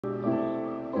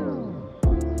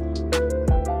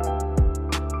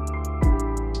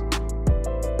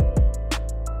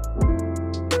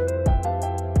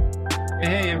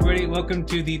welcome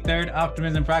to the third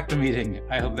Optimism Fractal meeting.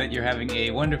 I hope that you're having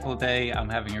a wonderful day. I'm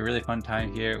having a really fun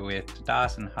time here with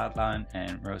Das and Hadlan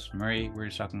and Rosemary. We're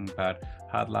just talking about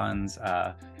Hadlan's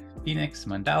Phoenix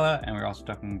Mandala, and we're also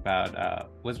talking about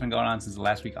what's been going on since the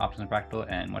last week Optimism Fractal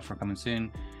and much more coming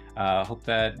soon. Hope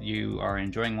that you are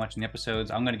enjoying watching the episodes.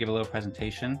 I'm going to give a little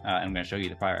presentation, and I'm going to show you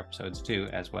the prior episodes too,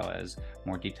 as well as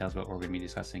more details about what we're going to be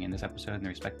discussing in this episode, in the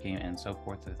respect game, and so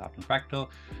forth with Optimism Fractal.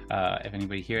 If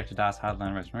anybody here to Das,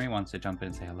 Hadlan, Rosemary wants to jump in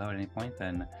and say hello at any point,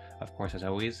 then of course, as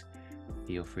always,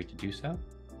 feel free to do so,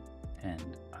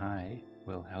 and I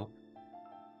will help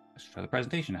show the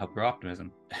presentation to help grow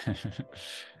optimism.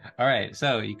 All right,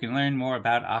 so you can learn more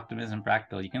about Optimism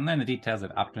Fractal. You can learn the details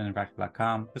at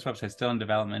optimismfractal.com. This website's still in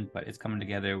development, but it's coming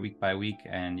together week by week,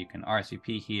 and you can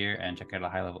RSVP here and check out a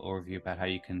high-level overview about how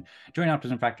you can join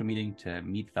Optimism Fractal meeting to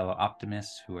meet fellow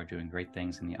optimists who are doing great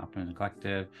things in the Optimism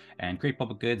Collective and create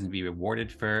public goods and be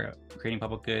rewarded for creating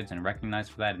public goods and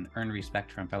recognized for that and earn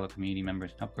respect from fellow community members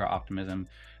and help grow optimism.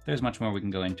 There's much more we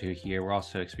can go into here. We're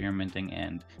also experimenting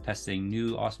and testing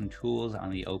new awesome tools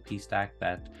on the OP stack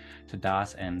that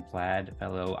Tadas and Vlad,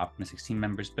 fellow Optimistics team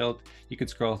members, built. You could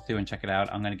scroll through and check it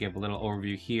out. I'm going to give a little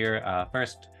overview here.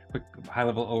 First, quick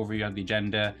high-level overview of the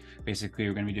agenda. Basically,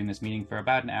 we're going to be doing this meeting for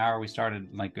about an hour. We started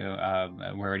like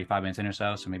we're already 5 minutes in or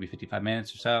so maybe 55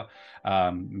 minutes or so.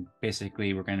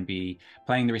 Basically, we're going to be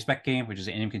playing the Respect game, which is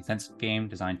an in-game consensus game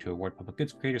designed to award public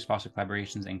goods creators, foster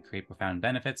collaborations, and create profound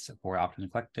benefits for Optimism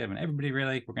Collective and everybody.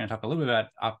 Really, we're going to talk a little bit about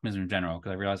optimism in general,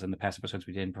 because I realized in the past episodes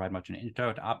we didn't provide much an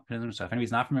intro to optimism. So if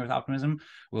anybody's not familiar with optimism,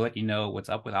 we'll let you know what's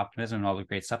up with optimism and all the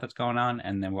great stuff that's going on,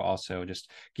 and then we'll also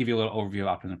just give you a little overview of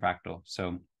Optimism Fractal.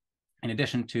 So in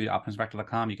addition to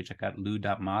optimismfractal.com, you can check out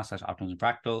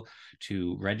lou.ma/optimismfractal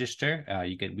to register.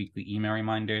 You get weekly email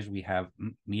reminders. We have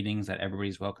meetings that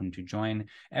everybody's welcome to join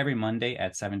every Monday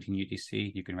at 17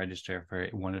 UTC. You can register for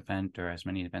one event or as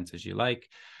many events as you like.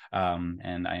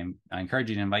 And I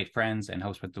encourage you to invite friends and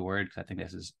help spread the word, because I think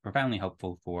this is profoundly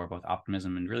helpful for both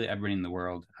optimism and really everybody in the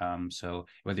world. So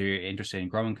whether you're interested in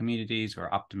growing communities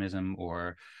or optimism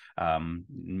or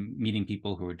meeting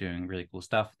people who are doing really cool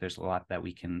stuff, there's a lot that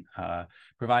we can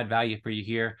provide value for you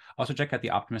here. Also check out the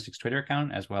Optimistics Twitter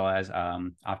account, as well as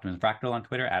Optimism Fractal on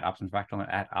Twitter at Optimism Fractal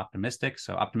and at Optimistics.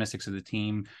 So Optimistics is the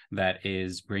team that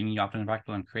is bringing you Optimism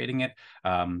Fractal and creating it.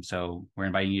 So we're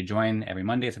inviting you to join every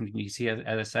Monday at something you see, as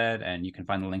I said, and you can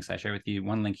find the links I share with you.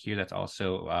 One link here that's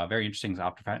also very interesting is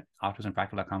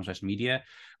optimismfractal.com/media,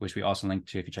 which we also link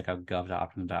to. If you check out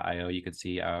gov.optimism.io, you can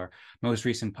see our most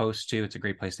recent post too. It's a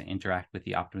great place to interact with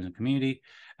the optimism community,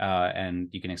 and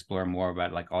you can explore more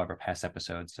about like all of our past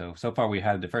episodes. So far we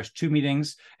had the first 2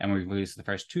 meetings and we've released the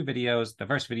first 2 videos. The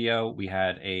first video we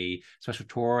had a special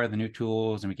tour of the new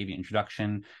tools and we gave you an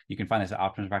introduction. You can find this at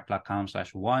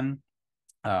optimismfractal.com/1.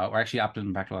 Or actually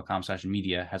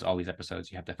optimismfractal.com/media has all these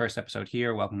episodes. You have the first episode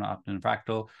here, Welcome to Optimism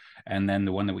Fractal, and then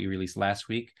the one that we released last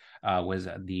week was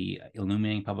the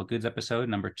Illuminating Public Goods episode,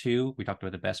 number 2. We talked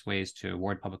about the best ways to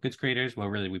award public goods creators. Well,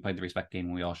 really, we played the Respect game,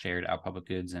 and we all shared our public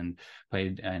goods and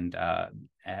played and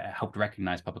helped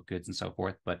recognize public goods and so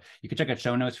forth. But you can check out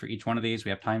show notes for each one of these. We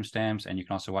have timestamps, and you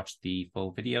can also watch the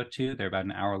full video too. They're about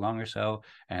an hour long or so,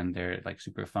 and they're like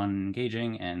super fun and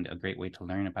engaging and a great way to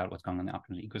learn about what's going on in the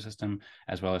optimism ecosystem,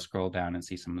 as well as scroll down and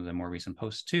see some of the more recent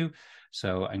posts too.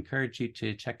 So I encourage you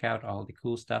to check out all the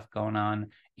cool stuff going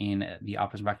on in the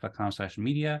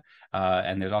optimismfractal.com/media.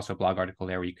 And there's also a blog article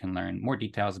there where you can learn more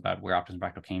details about where Optimism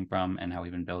Fractal came from and how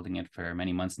we've been building it for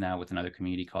many months now with another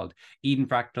community called Eden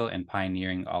Fractal, and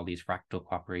pioneering all these fractal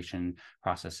cooperation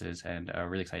processes, and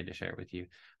really excited to share it with you.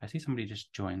 I see somebody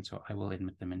just joined, so I will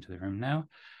admit them into the room now.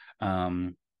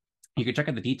 You can check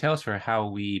out the details for how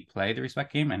we play the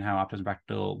Respect game and how Optimism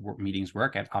Fractal meetings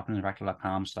work at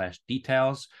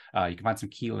optimismfractal.com/details. You can find some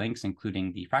key links,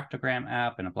 including the Fractalgram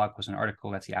app and a blog post and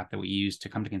article. That's the app that we use to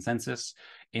come to consensus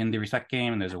in the Respect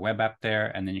game. And there's a web app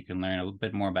there. And then you can learn a little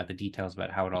bit more about the details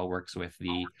about how it all works with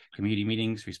the community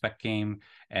meetings, Respect game,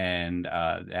 and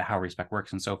how Respect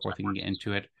works and so forth. You can get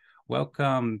into it.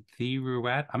 Welcome,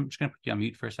 Thiruat. I'm just going to put you on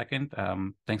mute for a second.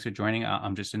 Thanks for joining.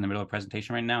 I'm just in the middle of a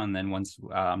presentation right now, and then once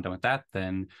I'm done with that,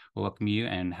 then we'll welcome you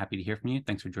and happy to hear from you.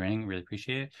 Thanks for joining. Really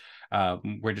appreciate it.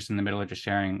 We're just in the middle of just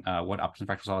sharing what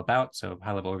Optimism Fractal is all about. So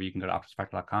high level overview, you can go to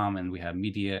optimismfractal.com, and we have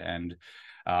media and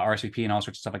RSVP and all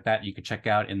sorts of stuff like that you could check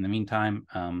out in the meantime.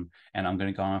 And I'm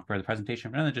going to go on for the presentation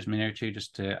for another just minute or two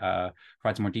just to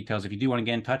provide some more details. If you do want to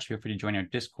get in touch, feel free to join our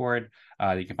Discord.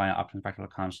 You can find it at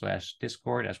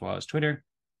optimismfractal.com/Discord, as well as Twitter.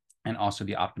 And also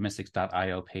the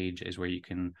optimistics.io page is where you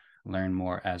can learn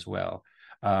more as well.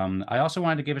 I also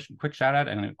wanted to give a quick shout out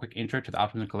and a quick intro to the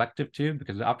Optimism Collective too,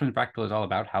 because the Optimism Fractal is all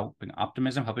about helping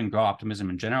optimism, helping grow optimism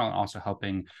in general, and also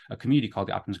helping a community called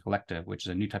the Optimism Collective, which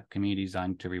is a new type of community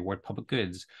designed to reward public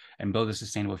goods and build a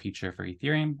sustainable future for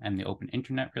Ethereum and the open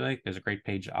internet. Really, there's a great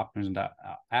page,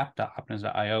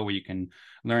 optimism.app.optimism.io, where you can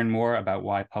learn more about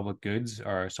why public goods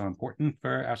are so important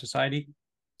for our society,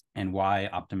 and why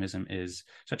Optimism is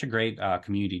such a great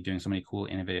community doing so many cool,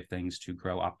 innovative things to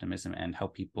grow optimism and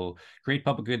help people create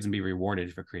public goods and be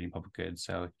rewarded for creating public goods.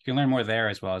 So you can learn more there,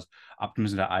 as well as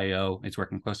Optimism.io. It's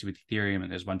working closely with Ethereum, and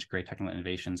there's a bunch of great technical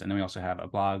innovations. And then we also have a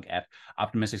blog at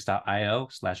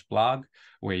Optimistics.io/blog,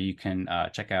 where you can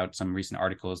check out some recent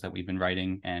articles that we've been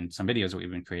writing and some videos that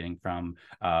we've been creating from,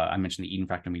 I mentioned the Eden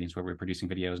Fractal meetings, where we're producing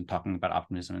videos and talking about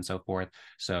optimism and so forth.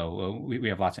 So we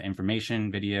have lots of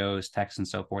information, videos, texts, and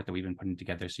so forth that we've been putting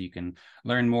together, so you can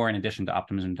learn more in addition to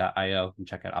optimism.io, and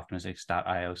check out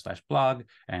optimistics.io/blog,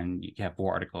 and you have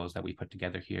 4 articles that we put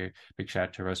together here. Big shout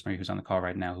out to Rosemary, who's on the call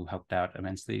right now, who helped out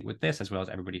immensely with this, as well as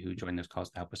everybody who joined those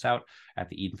calls to help us out at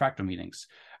the Eden Fractal meetings.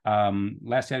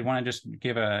 Lastly, I want to just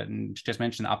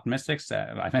mention Optimistics.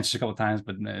 I've mentioned a couple of times,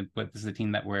 but this is a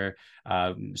team that we're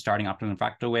starting Optimism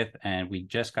Fractal with, and we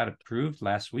just got approved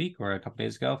last week or a couple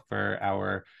days ago for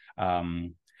our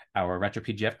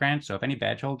RetroPGF grant. So if any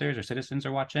badge holders or citizens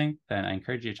are watching, then I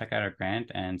encourage you to check out our grant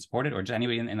and support it, or just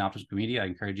anybody in the Optimism community. I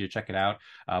encourage you to check it out,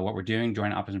 what we're doing,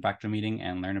 join an Optimism Fractal meeting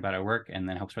and learn about our work, and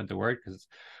then help spread the word, because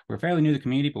we're fairly new to the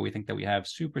community, but we think that we have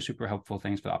super, super helpful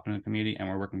things for the Optimism community, and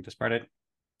we're working to spread it.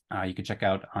 You can check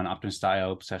out on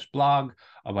optimist.io/blog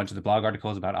a bunch of the blog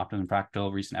articles about Optimism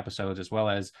Fractal, recent episodes, as well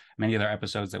as many other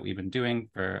episodes that we've been doing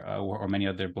for, or many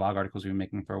other blog articles we've been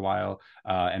making for a while,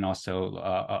 and also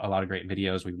a lot of great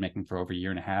videos we've been making for over a year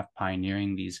and a half,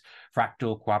 pioneering these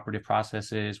fractal cooperative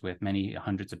processes with many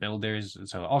hundreds of builders. And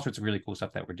so all sorts of really cool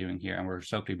stuff that we're doing here, and we're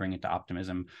stoked to bring it to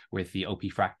Optimism with the OP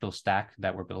Fractal stack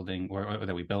that we're building, or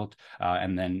that we built,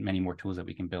 and then many more tools that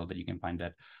we can build that you can find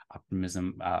at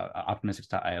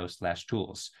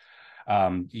optimistics.io/tools.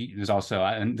 There's also,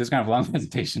 and this is kind of a long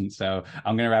presentation, so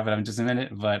I'm going to wrap it up in just a minute,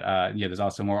 but yeah, there's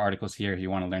also more articles here if you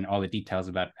want to learn all the details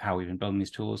about how we've been building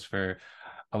these tools for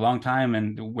a long time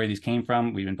and where these came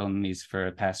from. We've been building these for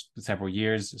the past several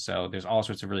years, so there's all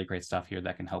sorts of really great stuff here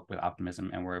that can help with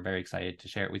optimism, and we're very excited to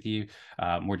share it with you.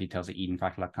 More details at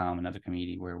edenfractal.com, another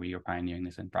community where we are pioneering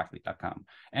this, in fractal.com.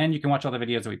 And you can watch all the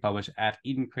videos that we publish at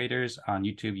Eden Creators on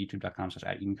YouTube,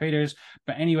 youtube.com/@EdenCreators.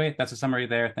 But anyway, that's a summary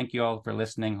there. Thank you all for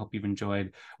listening. Hope you've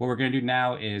enjoyed. What we're going to do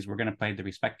now is we're going to play the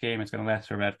respect game. It's going to last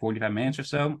for about 45 minutes or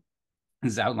so.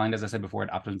 This is outlined, as I said before,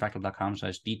 at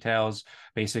optimismfractal.com/details.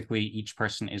 Basically, each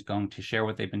person is going to share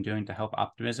what they've been doing to help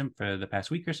optimism for the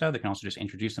past week or so. They can also just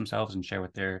introduce themselves and share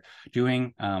what they're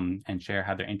doing, and share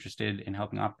how they're interested in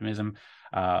helping optimism,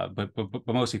 but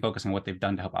mostly focusing on what they've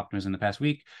done to help optimism in the past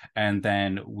week. And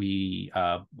then we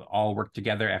all work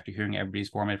together after hearing everybody's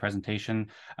formatted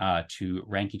presentation to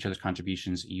rank each other's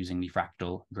contributions using the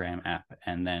Fractalgram app.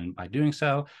 And then by doing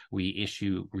so, we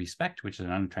issue respect, which is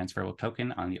an untransferable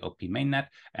token on the OP mainnet,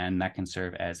 and that can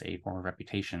serve as a form of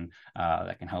reputation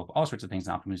that can help all sorts of things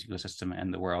in the Optimism ecosystem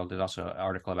and the world. There's also an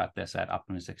article about this at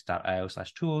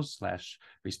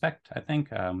optimistics.io/tools/respect, I think,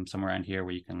 somewhere around here,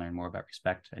 where you can learn more about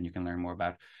respect, and you can learn more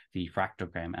about the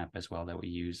Fractalgram app as well that we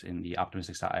use in the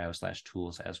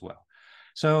optimistics.io/tools as well.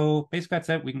 So basically that's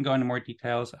it. We can go into more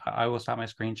details. I will stop my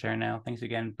screen share now. Thanks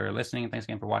again for listening. Thanks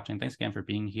again for watching. Thanks again for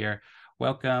being here.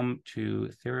 Welcome to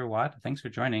Thiruwat. Thanks for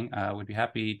joining. Would be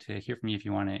happy to hear from you if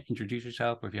you want to introduce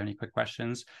yourself, or if you have any quick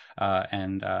questions.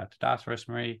 And to Das,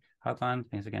 Rosemary, Hadlan,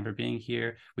 thanks again for being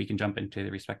here. We can jump into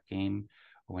the respect game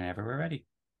whenever we're ready.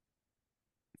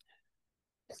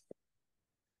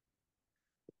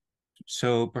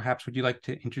 So perhaps would you like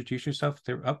to introduce yourself?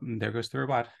 There goes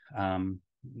Thiruwat.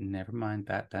 Never mind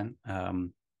that then.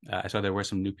 I saw there were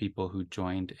some new people who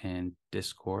joined in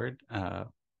Discord,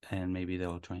 and maybe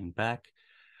they'll join back.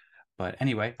 But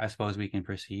anyway, I suppose we can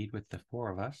proceed with the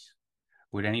 4 of us.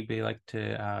 Would anybody like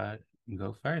to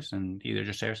go first and either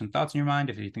just share some thoughts in your mind,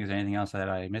 if you think there's anything else that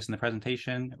I missed in the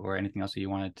presentation, or anything else that you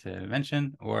wanted to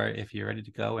mention, or if you're ready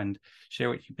to go and share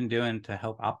what you've been doing to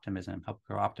help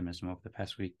grow optimism over the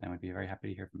past week, then we'd be very happy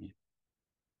to hear from you.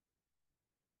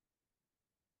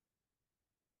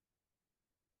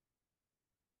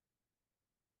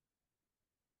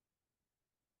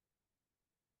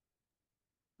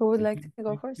 Who would like to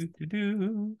go first?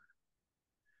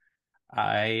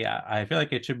 I feel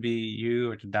like it should be you,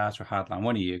 or to Das, or Hadlan,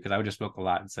 one of you, because I would just spoke a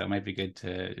lot, so it might be good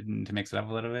to mix it up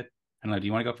a little bit. I don't know. Do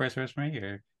you want to go first, Rosemary,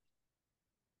 or?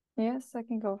 Yes, I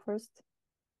can go first.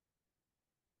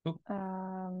 Cool.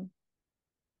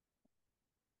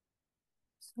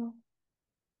 So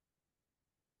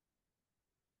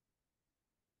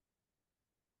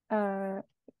Can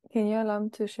you allow me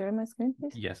to share my screen,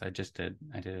 please? Yes, I just did.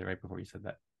 I did it right before you said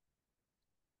that.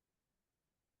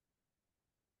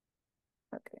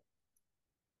 Okay.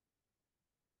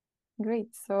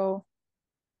 Great. So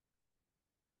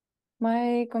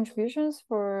my contributions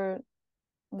for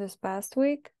this past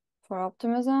week for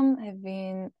Optimism have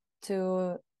been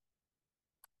to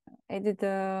edit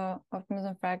the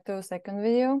Optimism Fractal second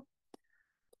video.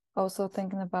 Also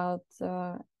thinking about,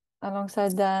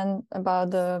 alongside that,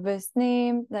 about the best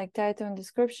name, like title and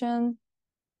description.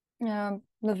 The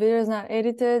video is now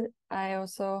edited. I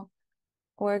also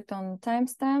worked on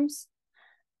timestamps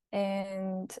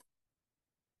and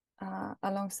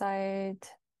alongside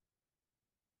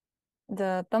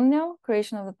the thumbnail,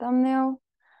 creation of the thumbnail.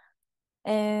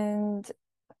 And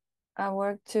I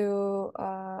worked to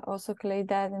also collate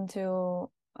that into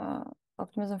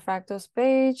Optimism Fractal's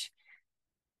page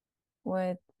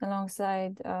with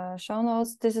alongside show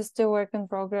notes. This is still work in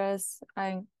progress.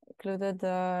 I included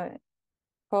the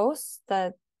posts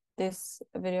that this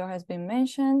video has been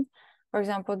mentioned. For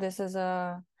example, this is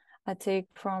a take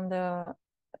from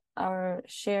our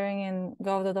sharing in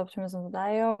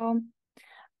gov.optimism.io.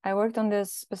 I worked on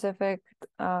this specific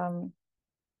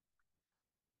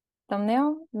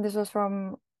thumbnail. This was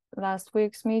from last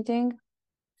week's meeting.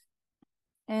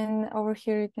 And over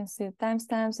here you can see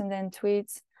timestamps and then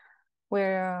tweets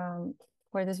where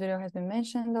this video has been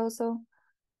mentioned also.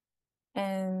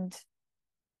 And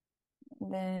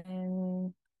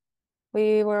then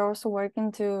we were also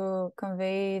working to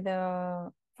convey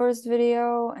the first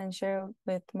video and share it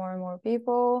with more and more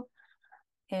people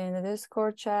in the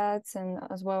Discord chats and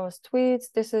as well as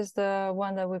tweets. This is the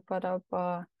one that we put up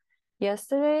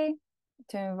yesterday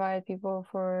to invite people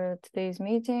for today's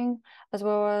meeting, as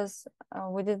well as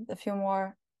we did a few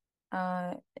more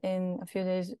in a few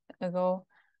days ago,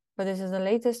 but this is the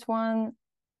latest one,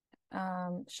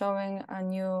 showing a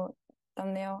new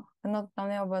thumbnail, not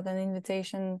thumbnail, but an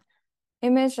invitation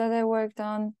image that I worked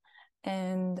on,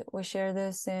 and we share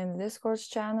this in the Discord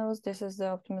channels. This is the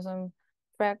Optimism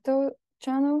Fractal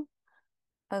channel,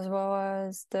 as well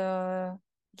as the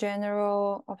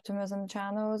general optimism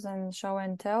channels and show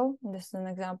and tell. This is an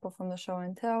example from the show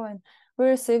and tell, and we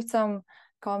received some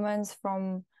comments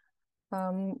from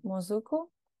Mozuku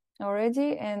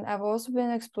already, and I've also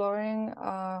been exploring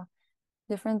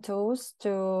different tools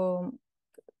to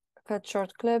cut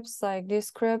short clips like this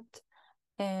script,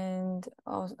 and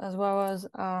as well as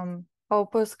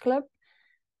Opus clip.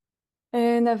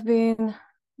 And I've been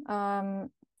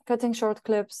cutting short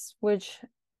clips which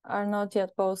are not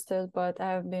yet posted, but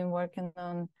I have been working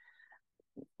on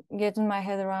getting my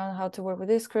head around how to work with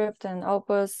this script and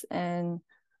Opus and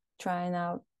trying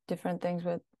out different things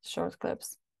with short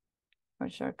clips,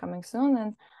 which are coming soon.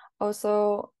 And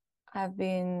also I've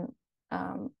been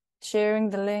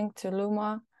sharing the link to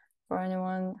Luma for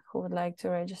anyone who would like to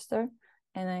register,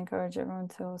 and I encourage everyone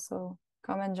to also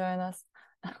come and join us.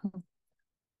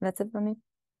 That's it for me.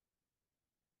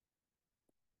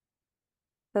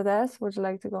 Tadas, would you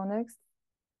like to go next?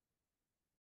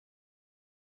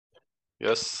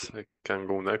 Yes, I can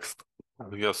go next.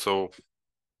 Yeah, so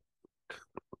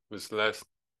this last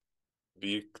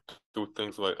week, two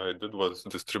things like I did was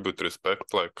distribute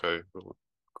respect, like I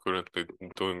currently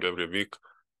doing every week,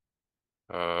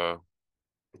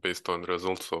 based on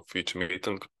results of each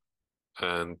meeting.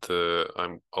 And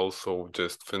I'm also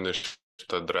just finished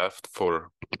a draft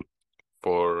for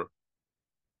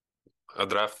a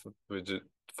draft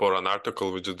for an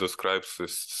article which describes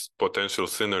this potential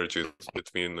synergies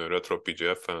between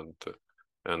RetroPGF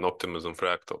and Optimism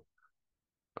Fractal.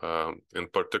 In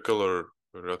particular,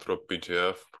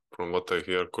 RetroPGF, from what I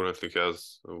hear, currently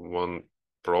has one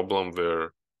problem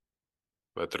that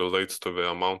relates to the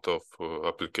amount of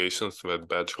applications that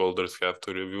badge holders have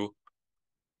to review.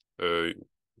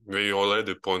 They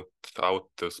already point out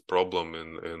this problem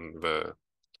in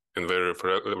their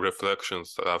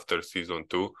reflections after season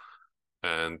 2,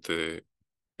 and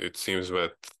it seems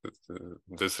that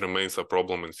this remains a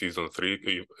problem in season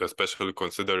 3, especially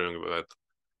considering that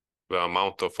the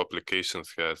amount of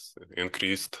applications has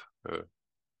increased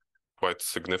quite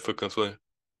significantly.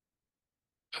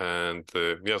 And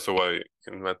yeah, so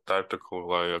in that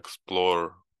article I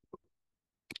explore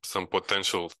some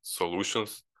potential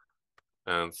solutions,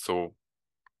 and so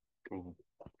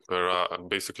there are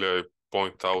basically I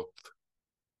point out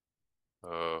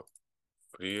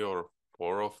 3 or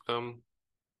 4 of them,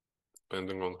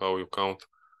 depending on how you count.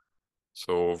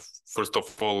 So first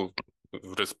of all,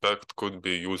 respect could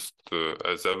be used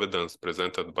as evidence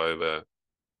presented by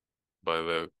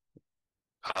the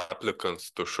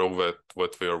applicants to show that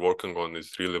what we are working on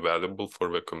is really valuable for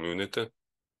the community.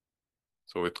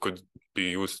 So it could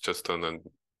be used just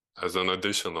as an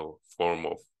additional form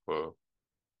of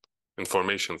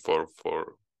information for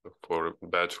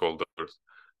badge holders.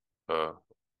 A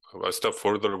step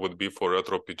further would be for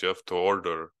RetroPGF to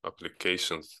order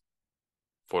applications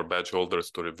for badge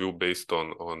holders to review based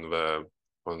on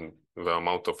the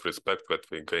amount of respect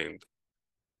that we gained.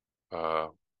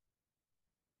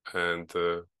 And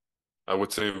I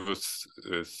would say this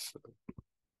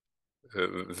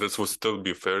would still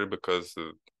be fair because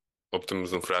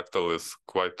Optimism Fractal is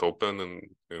quite open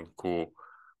in who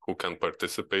can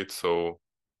participate. So,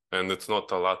 and it's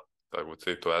not a lot, I would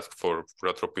say, to ask for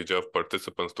RetroPGF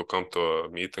participants to come to a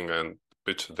meeting and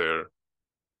pitch their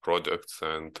projects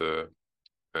and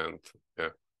yeah.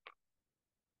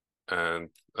 And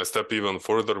a step even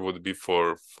further would be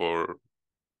for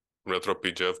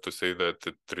RetroPGF to say that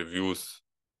it reviews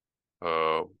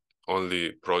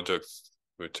only projects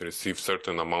which receive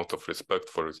certain amount of respect,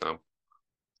 for example.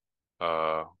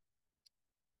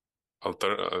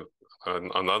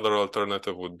 Another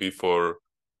alternative would be for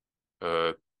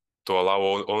to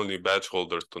allow only badge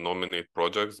holders to nominate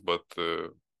projects, but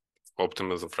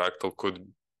Optimism Fractal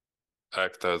could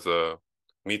act as a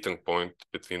meeting point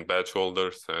between badge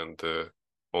holders and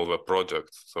all the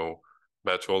projects. So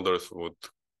badge holders would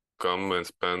come and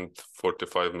spend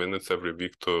 45 minutes every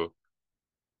week to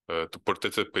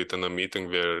participate in a meeting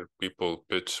where people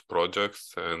pitch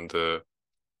projects, and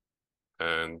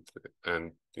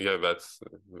yeah, that's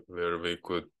where we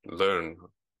could learn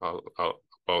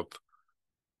about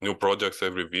new projects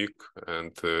every week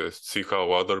and see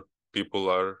how other people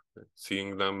are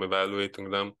seeing them, evaluating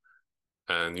them,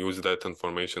 and use that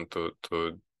information to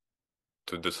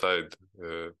decide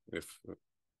if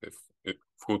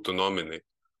who to nominate.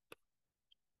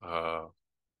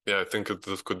 Yeah, I think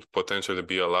this could potentially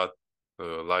be a lot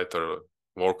lighter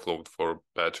workload for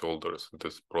badge holders,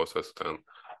 this process,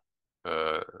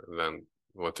 than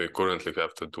what we currently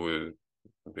have to do,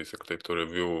 basically to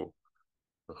review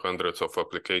hundreds of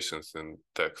applications in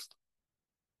text.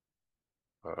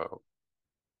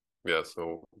 Yeah,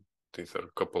 so these are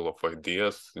a couple of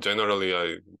ideas. Generally,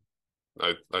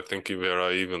 I think there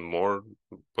are even more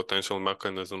potential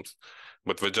mechanisms,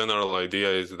 but the general idea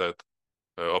is that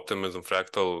Optimism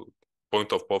Fractal,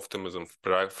 point of Optimism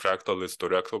Fractal is to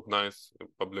recognize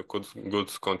public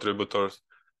goods contributors,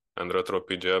 and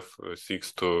RetroPGF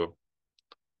seeks to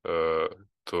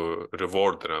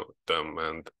reward them.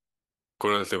 And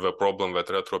currently, the problem that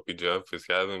RetroPGF is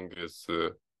having is,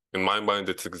 in my mind,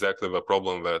 it's exactly the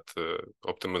problem that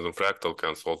Optimism Fractal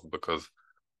can solve, because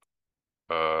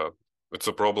it's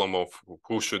a problem of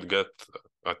who should get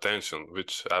attention,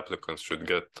 which applicants should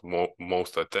get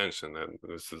most attention, and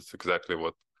this is exactly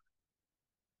what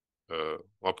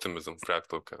Optimism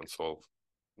Fractal can solve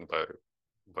by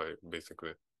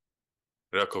basically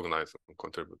recognizing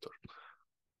contributors.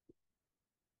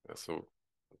 Yeah, so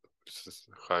this is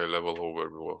a high-level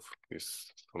overview of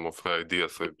some of the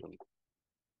ideas I've been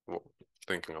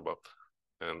thinking about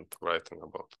and writing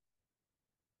about.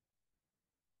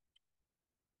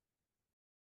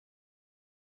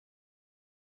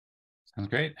 Sounds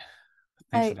great.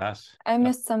 Thanks, Das. I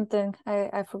missed something.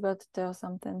 I forgot to tell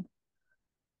something.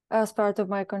 As part of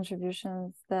my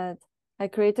contributions, that I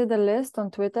created a list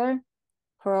on Twitter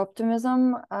for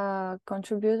Optimism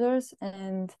contributors,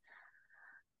 and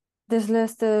this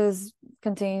list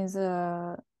contains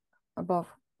above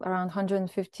around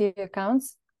 150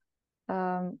 accounts,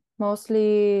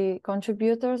 mostly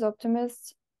contributors,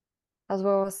 optimists, as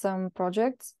well as some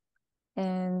projects.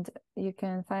 And you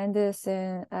can find this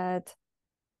at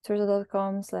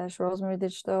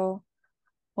twitter.com/RosemaryDigital,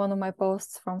 one of my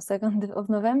posts from 2nd of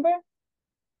November.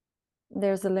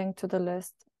 There's a link to the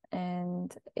list,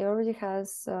 and it already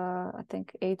has, I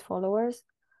think, 8 followers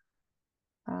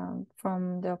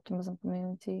from the optimism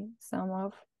community, some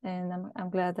of, and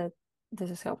I'm glad that this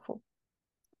is helpful.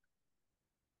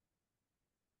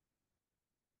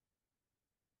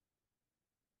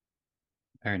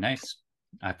 Very nice.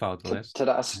 I followed the list.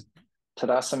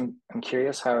 Tadas, I'm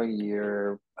curious how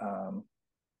you're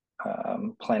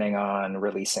planning on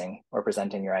releasing or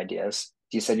presenting your ideas.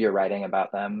 You said you're writing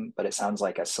about them, but it sounds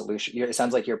like a solution. It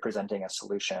sounds like you're presenting a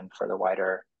solution for the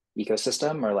wider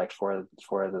ecosystem, or like for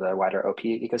the wider OP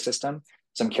ecosystem.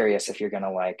 So I'm curious if you're going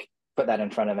to like put that in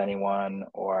front of anyone,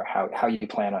 or how you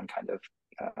plan on kind of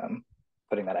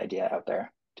putting that idea out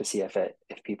there to see if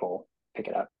people pick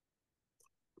it up.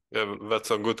 Yeah,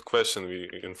 that's a good question.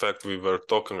 In fact, we were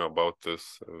talking about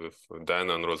this with Dan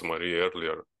and Rosemary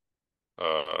earlier.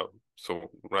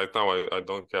 So right now, I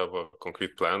don't have a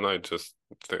concrete plan. I just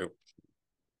think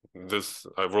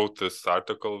I wrote this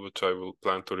article, which I will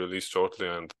plan to release shortly,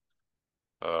 and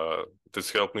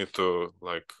this helped me to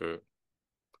like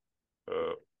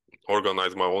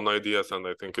organize my own ideas, and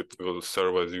I think it will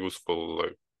serve as useful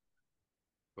like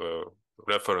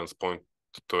reference point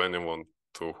to anyone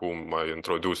to whom I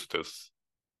introduce this.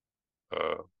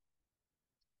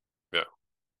 Yeah.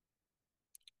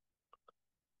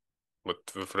 But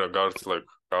with regards like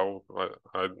how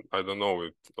I don't know,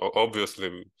 it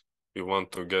obviously we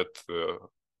want to get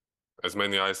as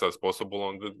many eyes as possible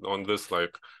on this,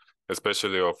 like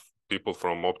especially of people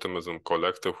from Optimism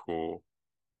Collective, who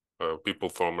people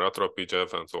from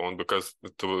RetroPGF and so on, because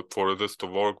for this to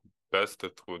work best,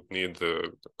 it would need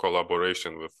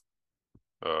collaboration with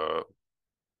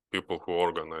people who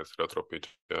organize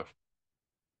RetroPGF.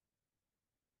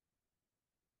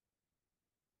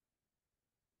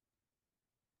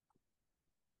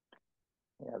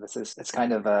 Yeah, it's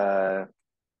kind of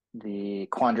the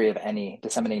quandary of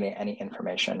disseminating any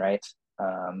information, right?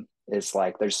 Is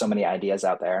like there's so many ideas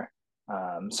out there.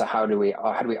 So how do we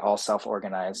all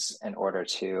self-organize in order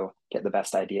to get the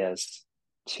best ideas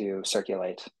to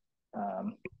circulate?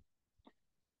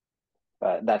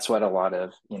 But that's what a lot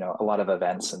of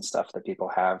events and stuff that people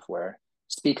have, where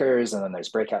speakers, and then there's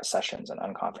breakout sessions and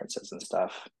unconferences and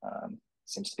stuff.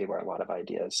 Seems to be where a lot of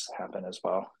ideas happen as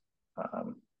well.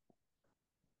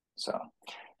 So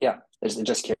yeah, just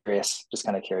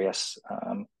kind of curious,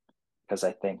 because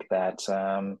I think that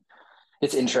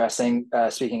it's interesting.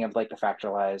 Speaking of like the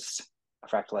fractalized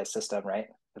system, right?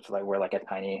 If like we're like a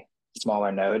tiny,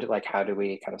 smaller node, like how do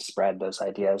we kind of spread those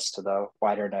ideas to the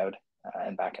wider node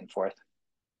and back and forth?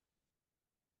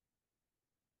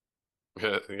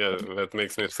 Yeah, that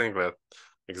makes me think that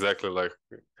exactly like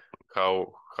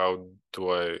how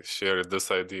do I share this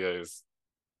idea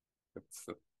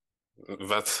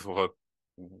that's what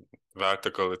the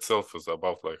article itself is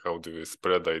about, like how do we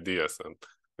spread ideas, and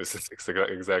this is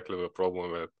exactly the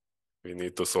problem that we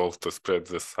need to solve to spread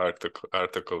this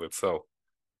article itself.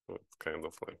 It's kind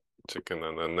of like chicken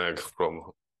and an egg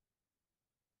problem.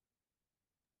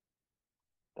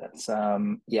 That's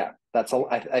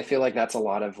I feel like that's a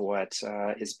lot of what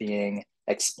is being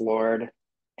explored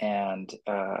and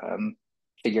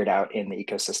figured out in the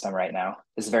ecosystem right now.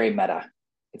 It's very meta.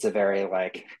 It's a very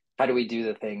like, how do we do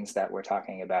the things that we're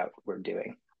talking about we're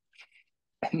doing?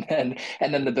 And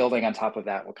then the building on top of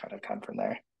that will kind of come from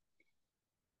there.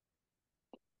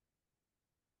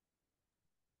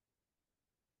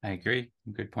 I agree.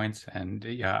 Good points. And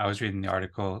yeah, I was reading the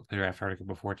draft article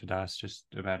before Tadas just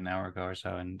about an hour ago or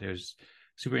so, and it was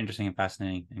super interesting and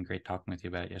fascinating and great talking with you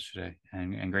about it yesterday,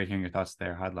 and great hearing your thoughts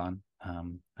there, Hadlan.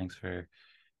 Thanks for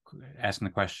asking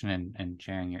the question and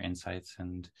sharing your insights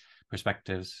and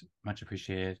perspectives. Much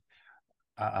appreciated.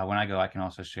 When I go, I can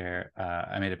also share.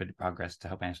 I made a bit of progress to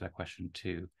help answer that question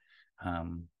too.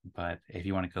 But if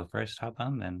you want to go first,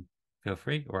 Hadlan, then feel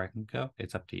free, or I can go.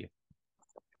 It's up to you.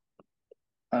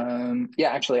 Yeah,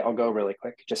 actually, I'll go really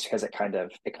quick, just because it kind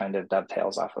of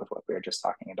dovetails off of what we were just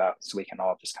talking about, so we can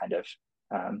all just kind of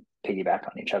piggyback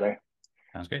on each other.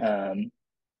 Sounds great.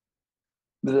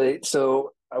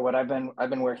 So what I've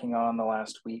been working on the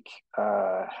last week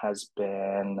has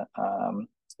been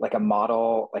like a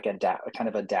model, like a DAO, kind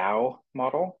of a DAO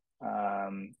model,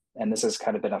 and this has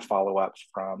kind of been a follow-up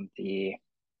from the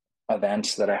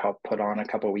event that I helped put on a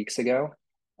couple of weeks ago.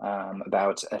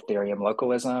 About Ethereum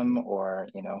localism, or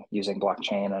using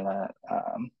blockchain and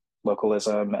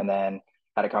localism, and then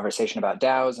had a conversation about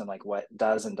DAOs and like what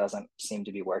does and doesn't seem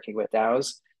to be working with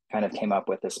DAOs. Kind of came up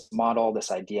with this model,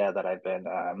 this idea that I've been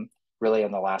really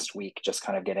in the last week just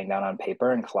kind of getting down on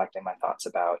paper and collecting my thoughts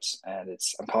about, and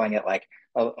I'm calling it like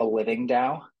a living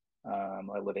DAO,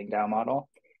 a living DAO model,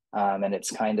 and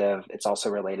it's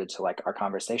also related to like our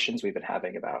conversations we've been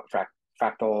having about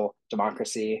fractal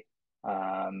democracy.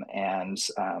 And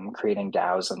creating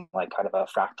DAOs and like kind of a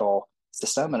fractal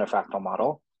system and a fractal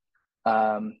model.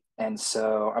 And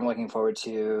so I'm looking forward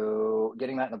to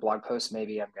getting that in a blog post.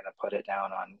 Maybe I'm going to put it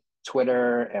down on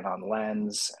Twitter and on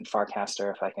Lens and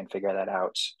Farcaster if I can figure that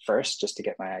out first, just to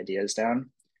get my ideas down.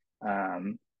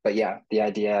 But yeah, the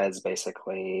idea is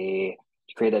basically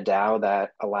to create a DAO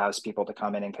that allows people to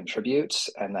come in and contribute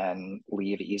and then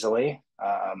leave easily.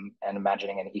 And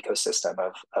imagining an ecosystem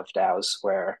of DAOs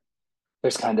where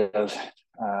there's kind of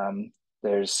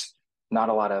there's not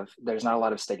a lot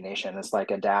of stagnation. It's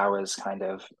like a DAO is kind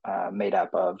of made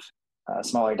up of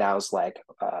smaller DAOs, like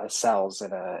cells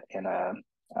in a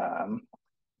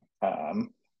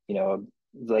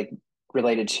like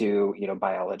related to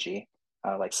biology,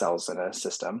 like cells in a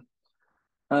system.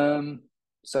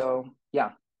 So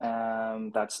yeah,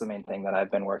 that's the main thing that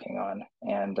I've been working on,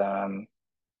 and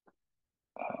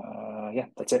yeah,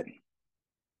 that's it.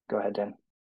 Go ahead, Dan.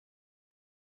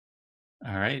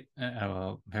 All right.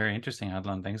 Well, very interesting,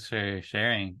 Adlan. Thanks for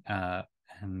sharing.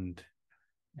 And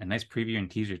a nice preview and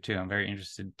teaser too. I'm very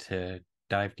interested to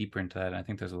dive deeper into that. I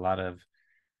think there's a lot of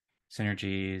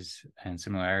synergies and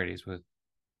similarities with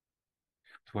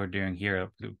what we're doing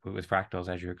here with fractals,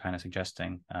 as you were kind of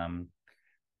suggesting.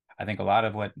 I think a lot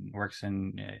of what works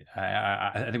in,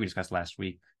 I think we discussed last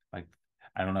week, like,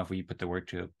 I don't know if we put the word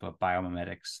to it, but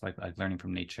biomimetics, like learning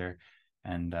from nature.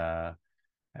 And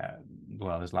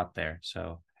well, there's a lot there.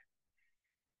 So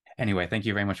anyway, thank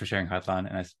you very much for sharing, Hadlan.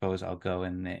 And I suppose I'll go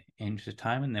in the interest of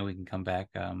time, and then we can come back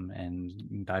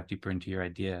and dive deeper into your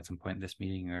idea at some point in this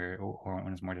meeting or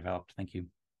when it's more developed. Thank you.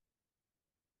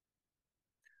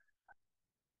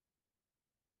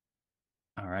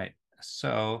 All right.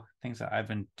 So things that I've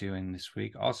been doing this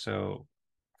week, also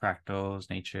fractals,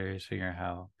 nature, figuring out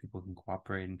how people can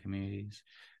cooperate in communities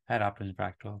at Optimism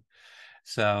Fractal.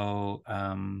 So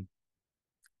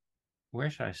where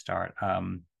should I start?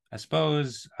 I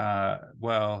suppose,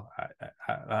 well,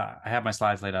 I have my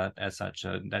slides laid out as such,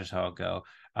 so that is how I'll go.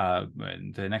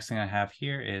 The next thing I have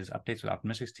here is updates with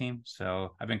Optimistics team.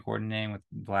 So I've been coordinating with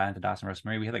Vlad, Tadas, and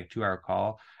Rosemary. We had like a 2-hour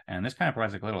call, and this kind of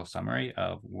provides like a little summary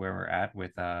of where we're at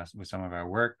with some of our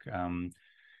work.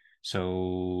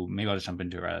 So maybe I'll just jump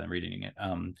into it rather than reading it.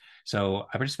 So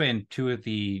I participated in 2 of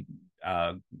the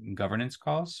governance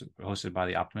calls hosted by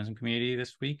the Optimism community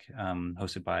this week,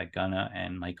 hosted by Gunna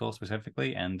and Michael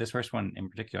specifically. And this first one in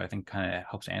particular, I think kind of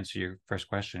helps answer your first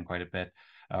question quite a bit,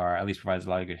 or at least provides a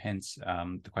lot of good hints.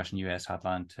 The question you asked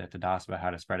Hadlan to Das about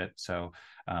how to spread it. So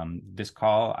this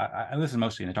call, I listened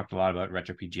mostly, and they talked a lot about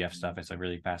RetroPGF stuff. It's a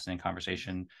really fascinating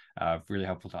conversation, really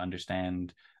helpful to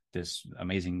understand this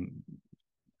amazing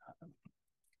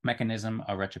mechanism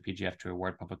of RetroPGF to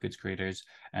reward public goods creators.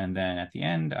 And then at the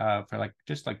end, for like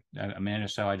just like a minute or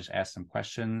so, I just asked some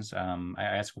questions. I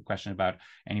asked a question about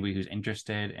anybody who's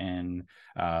interested in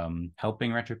helping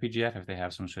RetroPGF, if they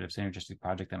have some sort of synergistic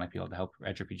project that might be able to help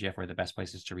RetroPGF, where the best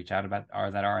places to reach out about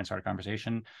are and start a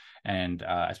conversation. And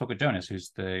I spoke with Jonas, who's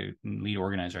the lead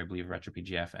organizer, I believe, of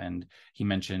RetroPGF, and he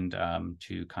mentioned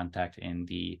to contact in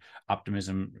the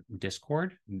Optimism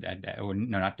Discord, or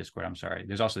no, not Discord, I'm sorry.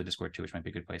 There's also the Discord too, which might be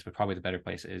a good place, but probably the better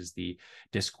place is the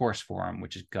discourse forum,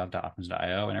 which is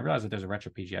gov.optimism.io. And I realized that there's a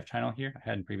RetroPGF channel here. I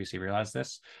hadn't previously realized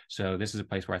this. So this is a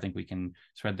place where I think we can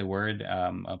spread the word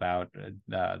about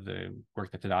the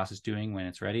work that Tadas is doing when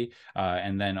it's ready.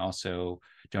 And then also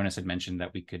Jonas had mentioned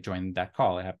that we could join that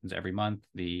call. It happens every month,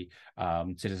 the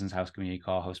Citizens House community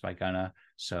call hosted by Gunna.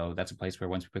 So that's a place where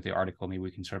once we put the article, maybe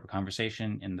we can start up a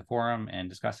conversation in the forum and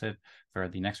discuss it for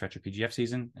the next RetroPGF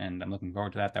season. And I'm looking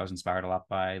forward to that. That was inspired a lot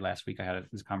by last week. I had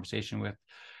this conversation with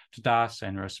Das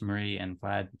and Rosemary and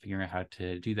Vlad, figuring out how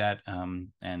to do that.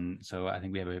 And so I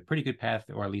think we have a pretty good path,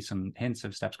 or at least some hints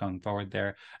of steps going forward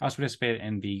there. I also participated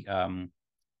in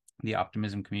the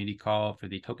Optimism community call for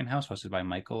the Token House, hosted by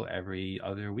Michael every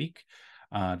other week.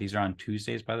 These are on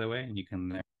Tuesdays, by the way, and you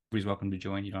can, everybody's welcome to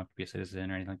join. You don't have to be a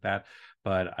citizen or anything like that.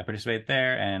 But I participated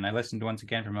there, and I listened once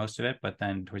again for most of it. But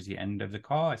then towards the end of the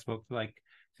call, I spoke for like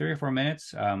 3 or 4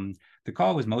 minutes. The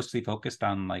call was mostly focused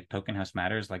on like Token House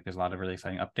matters. Like there's a lot of really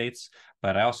exciting updates,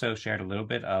 but I also shared a little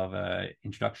bit of an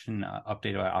introduction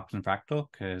update about Optimism Fractal,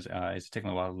 because it's taking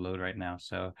a while to load right now.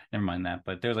 So never mind that.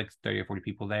 But there's like 30 or 40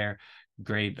 people there.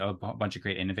 A bunch of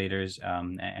great innovators,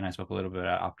 and I spoke a little bit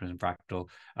about Optimism Fractal,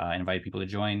 invited people to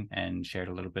join, and shared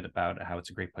a little bit about how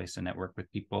it's a great place to network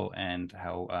with people and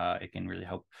how it can really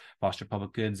help foster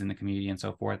public goods in the community and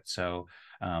so forth. So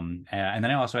and then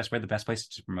I spread the best places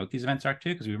to promote these events are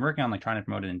too, because we've been working on like trying to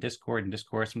promote it in Discord, and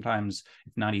Discord sometimes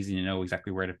it's not easy to know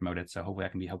exactly where to promote it. So hopefully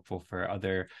that can be helpful for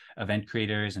other event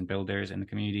creators and builders in the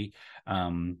community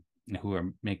who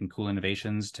are making cool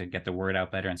innovations to get the word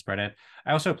out better and spread it.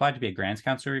 I also applied to be a Grants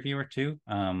Council reviewer too.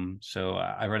 So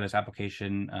I wrote this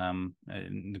application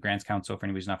in the Grants Council, for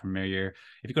anybody who's not familiar.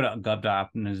 If you go to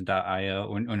gov.optimism.io,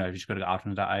 or no, you just go to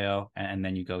optimism.io, and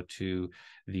then you go to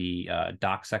the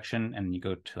doc section, and you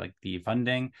go to like the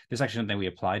funding. This is actually something we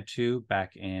applied to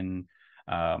back in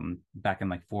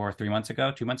like 3 months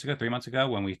ago, 2 months ago, 3 months ago,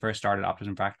 when we first started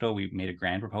Optimism Fractal. We made a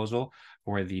grant proposal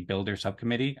for the builder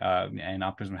subcommittee, and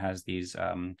Optimism has these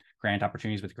grant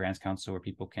opportunities with the Grants Council, where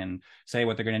people can say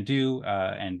what they're going to do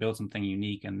and build something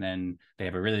unique, and then they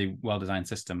have a really well-designed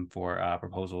system for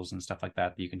proposals and stuff like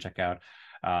that that you can check out.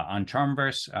 on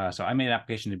Charmverse. So I made an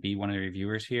application to be one of the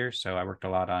reviewers here. So I worked a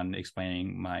lot on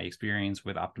explaining my experience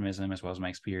with optimism, as well as my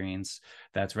experience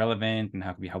that's relevant and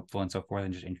how it can be helpful and so forth,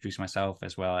 and just introduce myself,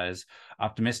 as well as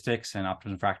Optimistics and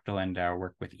Optimism Fractal and our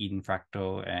work with Eden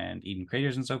Fractal and Eden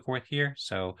Creators and so forth here.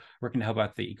 So working to help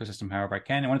out the ecosystem however I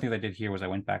can. And one of the things I did here was I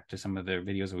went back to some of the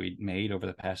videos that we made over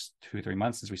the past 2 or 3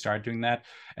 months since we started doing that,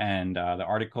 and the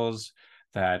articles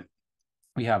that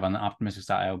we have on the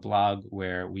Optimistics.io blog,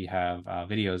 where we have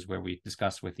videos where we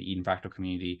discuss with the Eden Fractal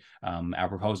community our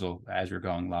proposal as we're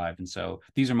going live. And so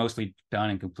these are mostly done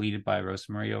and completed by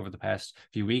Rosemary over the past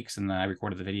few weeks. And then I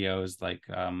recorded the videos like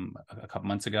a couple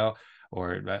months ago,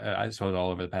 or I suppose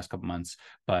all over the past couple months,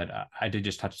 but I did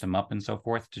just touch them up and so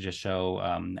forth to just show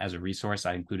as a resource.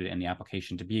 I included in the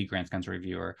application to be a grants council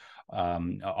reviewer,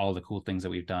 all the cool things that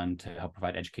we've done to help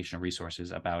provide educational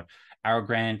resources about our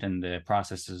grant and the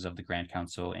processes of the grant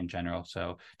council in general.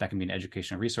 So that can be an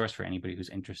educational resource for anybody who's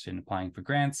interested in applying for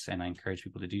grants, and I encourage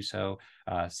people to do so.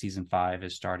 Season 5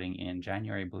 is starting in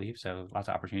January, I believe, so lots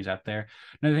of opportunities out there.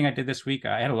 Another thing I did this week,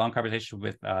 I had a long conversation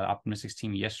with Optimistics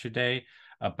team yesterday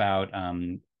about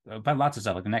lots of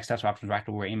stuff, like the next steps of Optimism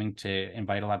Fractal. We're aiming to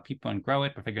invite a lot of people and grow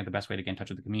it, but figuring out the best way to get in touch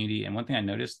with the community. And one thing I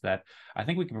noticed that I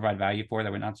think we can provide value for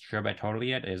that we're not sure about totally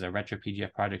yet is a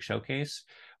RetroPGF project showcase.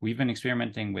 We've been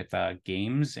experimenting with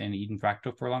games in Eden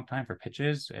Fractal for a long time for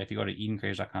pitches. If you go to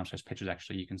edencreators.com/pitches,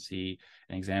 actually, you can see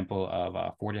an example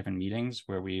of 4 different meetings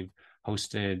where we've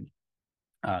hosted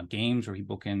games where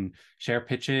people can share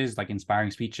pitches, like inspiring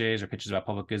speeches or pitches about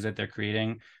public goods that they're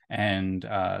creating, and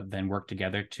then work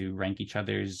together to rank each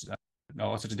other's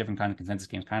all sorts of different kinds of consensus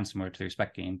games, kind of similar to the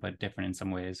respect game, but different in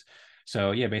some ways.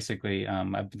 So yeah, basically,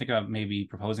 I've been thinking about maybe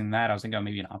proposing that. I was thinking about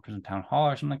maybe an Optimism Town Hall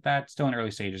or something like that. Still in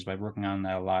early stages, but working on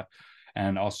that a lot.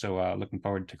 And also looking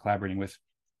forward to collaborating with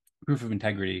Proof of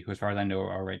Integrity, who, as far as I know,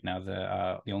 are right now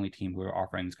the only team who are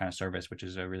offering this kind of service, which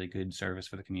is a really good service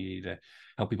for the community to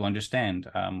help people understand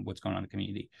what's going on in the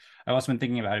community. I've also been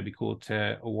thinking about it'd be cool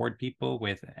to award people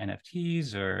with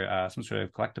NFTs or some sort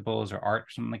of collectibles or art or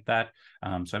something like that.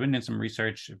 So I've been doing some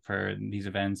research for these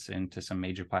events into some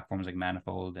major platforms like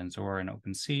Manifold and Zora and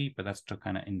OpenSea, but that's still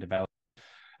kind of in development.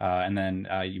 And then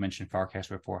you mentioned Farcast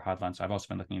before Hodlan. So I've also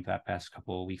been looking into that past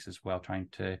couple of weeks as well, trying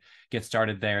to get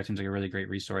started there. It seems like a really great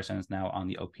resource and is now on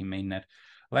the OP mainnet.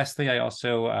 Lastly, I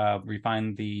also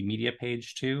refined the media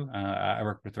page too. I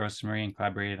worked with Rosemary and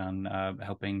collaborated on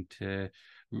helping to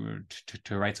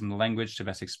write some of the language to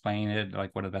best explain it,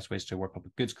 like what are the best ways to work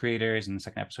public goods creators. In the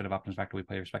second episode of Optimism Fractal, we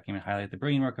played Respect Game and highlight the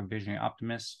brilliant work of visionary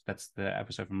optimists. That's the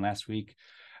episode from last week.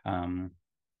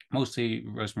 Mostly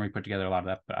Rosemary put together a lot of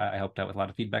that, but I helped out with a lot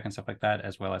of feedback and stuff like that,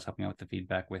 as well as helping out with the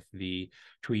feedback with the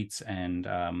tweets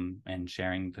and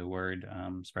sharing the word,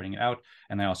 spreading it out.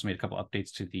 And I also made a couple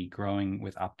updates to the Growing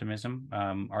with Optimism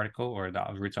article, or the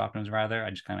Roots of Optimism rather. I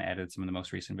just kind of added some of the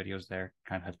most recent videos there,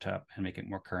 kind of to and make it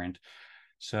more current.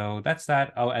 So that's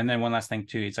that. Oh, and then one last thing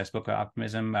too is I spoke about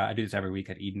optimism. I do this every week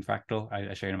at Eden Fractal.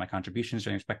 I share my contributions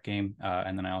during the spec game,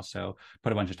 and then I also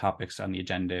put a bunch of topics on the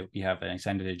agenda. We have an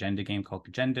extended agenda game called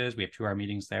Agendas. We have 2-hour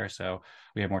meetings there, so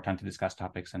we have more time to discuss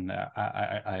topics. And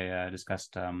I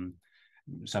discussed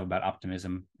stuff about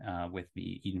optimism with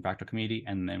the Eden Fractal community,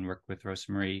 and then worked with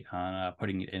Rosemary on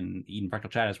putting it in the Eden Fractal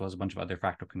chat, as well as a bunch of other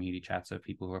Fractal community chats of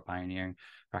people who are pioneering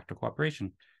Fractal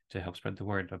cooperation to help spread the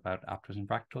word about Optimism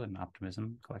Fractal and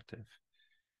Optimism Collective.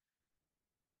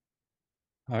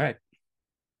 All right.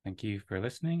 Thank you for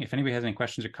listening. If anybody has any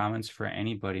questions or comments for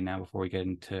anybody now before we get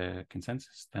into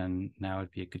consensus, then now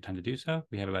would be a good time to do so.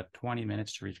 We have about 20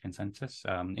 minutes to reach consensus.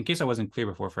 In case I wasn't clear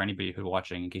before, for anybody who's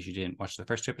watching, in case you didn't watch the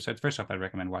first 2 episodes, first off, I'd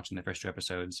recommend watching the first 2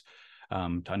 episodes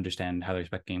to understand how the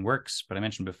respect game works. But I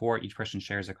mentioned before, each person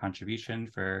shares a contribution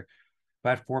for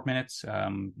about 4 minutes,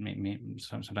 maybe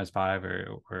sometimes 5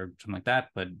 or something like that.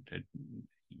 But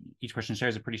each person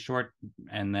shares it pretty short.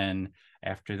 And then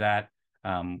after that,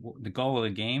 the goal of the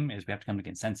game is we have to come to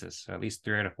consensus. So at least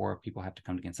 3 out of 4 people have to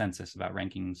come to consensus about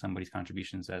ranking somebody's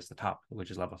contributions as the top, which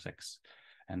is level 6,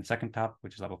 and the second top,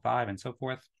 which is level 5, and so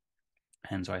forth.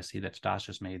 And so I see that Stas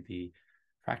just made the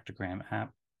Fractalgram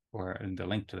app, or the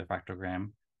link to the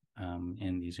Fractalgram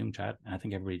in the Zoom chat. And I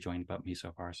think everybody joined but me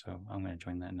so far, so I'm going to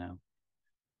join that now.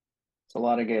 It's a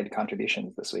lot of good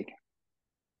contributions this week.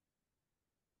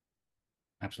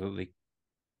 Absolutely.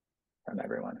 From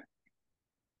everyone.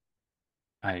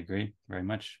 I agree very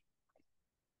much.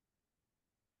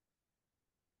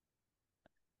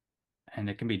 And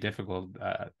it can be difficult.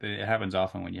 It happens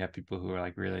often when you have people who are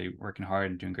like really working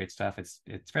hard and doing great stuff. It's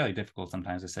fairly difficult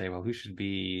sometimes to say, well, who should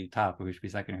be top, or who should be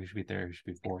second, or who should be third, who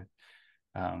should be fourth.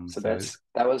 So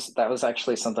that was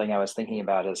actually something I was thinking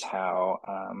about, is how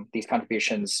these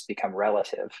contributions become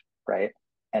relative, right?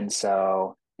 And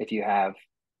so if you have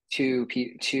two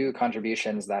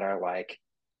contributions that are like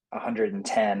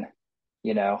 110,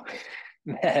 you know,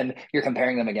 then you're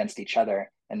comparing them against each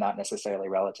other and not necessarily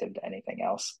relative to anything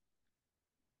else.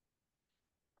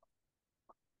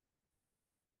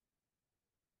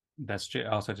 That's true.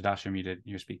 Also, Tadashi, you're muted.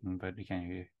 You're speaking, but we can't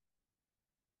hear you.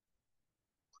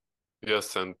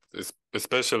 Yes, and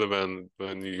especially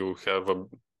when you have a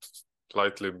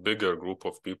slightly bigger group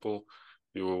of people,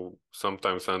 you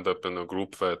sometimes end up in a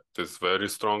group that is very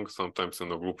strong, sometimes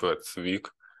in a group that's weak.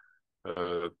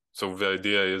 So the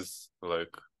idea is,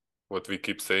 like, what we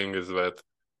keep saying is that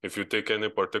if you take any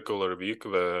particular week,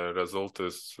 the result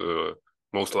is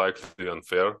most likely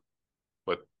unfair.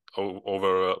 But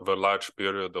over the large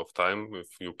period of time, if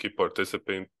you keep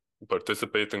participating,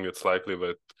 it's likely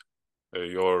that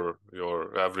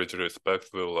your average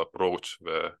respect will approach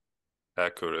the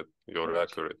accurate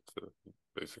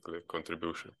basically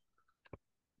contribution.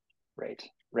 Right.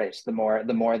 The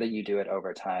more that you do it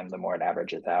over time, the more it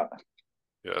averages out.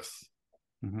 Yes.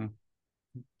 Mm-hmm.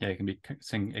 Yeah, it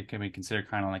can be considered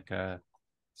kind of like a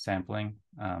sampling,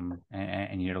 and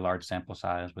you need a large sample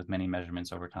size with many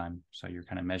measurements over time. So you're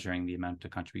kind of measuring the amount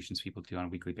of contributions people do on a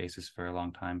weekly basis for a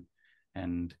long time,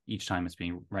 and each time it's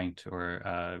being ranked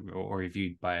or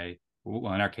reviewed by,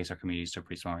 well, in our case, our community is still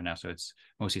pretty small right now, so it's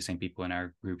mostly the same people in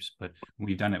our groups, but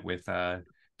we've done it with 30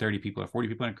 people or 40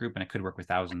 people in a group, and it could work with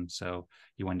thousands. So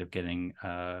you end up getting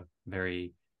a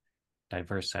very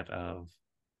diverse set of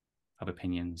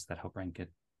opinions that help rank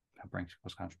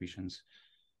people's contributions.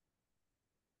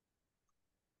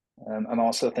 I'm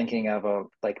also thinking of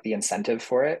like the incentive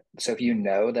for it. So if you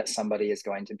know that somebody is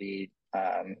going to be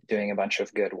doing a bunch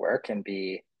of good work and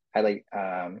be highly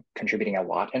contributing a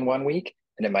lot in 1 week,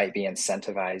 then it might be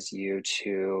incentivize you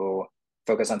to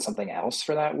focus on something else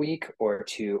for that week, or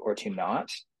to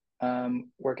not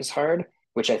work as hard,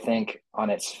 which I think on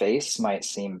its face might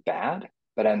seem bad.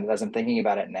 But as I'm thinking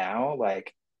about it now,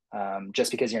 like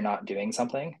just because you're not doing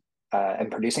something and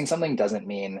producing something doesn't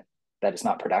mean that it's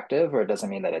not productive, or it doesn't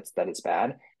mean that it's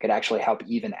bad. It could actually help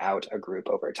even out a group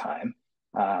over time.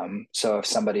 So if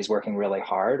somebody's working really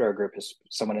hard, or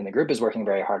someone in the group is working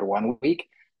very hard 1 week,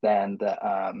 then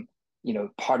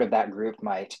part of that group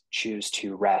might choose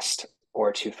to rest,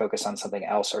 or to focus on something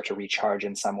else, or to recharge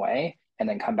in some way, and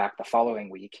then come back the following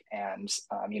week and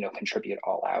contribute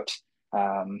all out.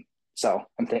 So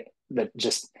I'm that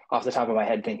just off the top of my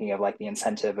head, thinking of like the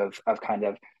incentive of kind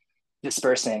of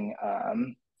dispersing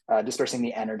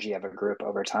the energy of a group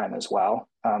over time as well,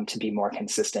 to be more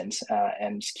consistent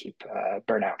and keep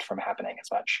burnout from happening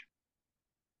as much.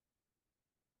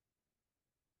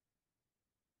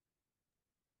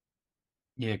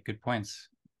 Yeah, good points.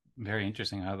 Very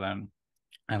interesting how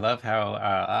I love how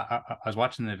I was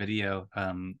watching the video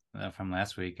from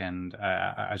last week, and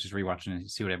I was just rewatching to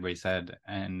see what everybody said,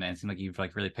 and it seemed like you've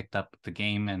like really picked up the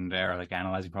game and are like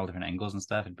analyzing for all different angles and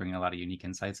stuff, and bringing a lot of unique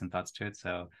insights and thoughts to it.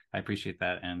 So I appreciate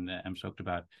that, and I'm stoked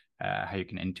about how you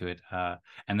can into it.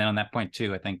 And then on that point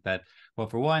too, I think that, well,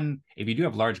 for one, if you do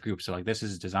have large groups, so like this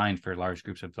is designed for large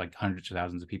groups of like hundreds of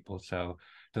thousands of people. So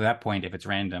to that point, if it's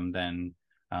random, then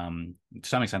to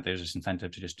some extent there's this incentive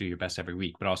to just do your best every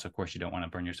week, but also of course you don't want to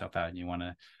burn yourself out, and you want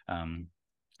to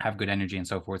have good energy and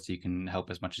so forth, so you can help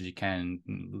as much as you can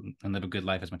and live a good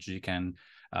life as much as you can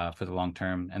for the long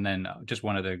term. And then just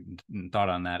one other thought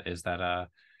on that is that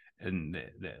in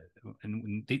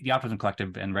the Optimism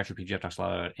Collective and RetroPGF talks a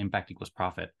lot about impact equals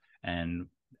profit, and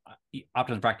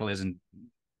Optimism Fractal isn't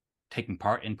taking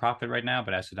part in profit right now,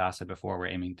 but as Sudas said before, we're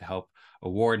aiming to help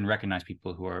award and recognize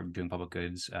people who are doing public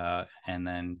goods, and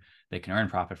then they can earn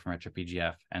profit from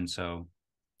RetroPGF. And so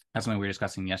that's something we were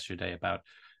discussing yesterday about.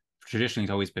 Traditionally,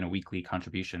 it's always been a weekly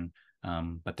contribution,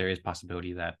 but there is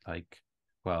possibility that, like,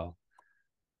 well,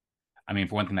 I mean,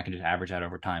 for one thing, that can just average out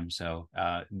over time. So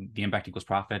the impact equals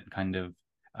profit kind of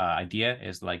idea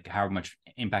is like how much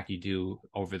impact you do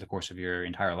over the course of your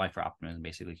entire life for optimism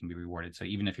basically can be rewarded. So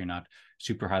even if you're not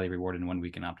super highly rewarded in 1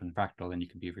 week in Optimism Fractal, then you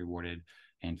can be rewarded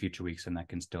in future weeks, and that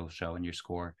can still show in your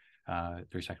score, the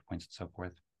respective points and so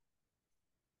forth.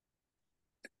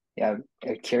 Yeah,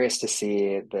 I'm curious to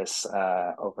see this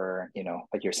over,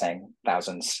 like you're saying,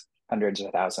 thousands, hundreds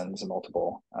of thousands,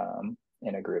 multiple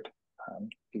in a group.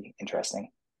 Be interesting.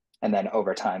 And then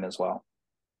over time as well.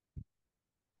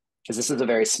 Because this is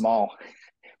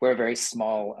we're a very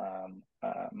small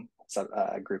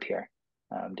group here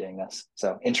doing this.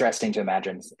 So interesting to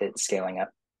imagine it scaling up.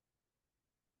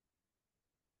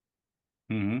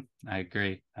 I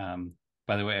agree.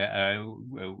 By the way,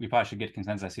 we probably should get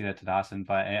consensus. I see that Tadasan,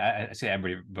 but I see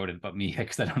everybody voted but me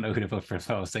because I don't know who to vote for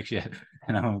level 6 yet,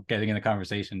 and I'm getting in the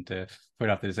conversation to put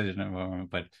off the decision at the moment.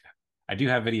 But I do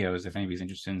have videos if anybody's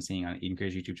interested in seeing on Eden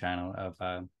Career's YouTube channel of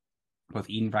both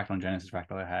Eden Fractal and Genesis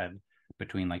Fractal. I had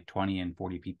between like 20 and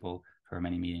 40 people for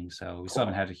many meetings, so we still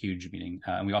haven't had a huge meeting.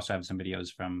 And we also have some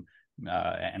videos from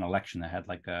an election that had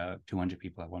like 200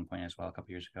 people at one point as well a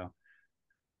couple years ago.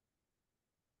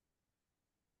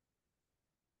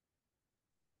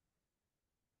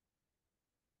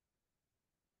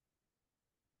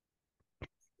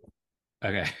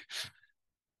 Okay.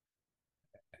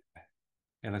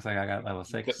 It looks like I got level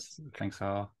 6. Thanks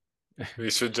all. We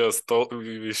should have just told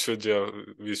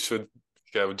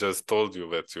you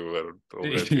that you were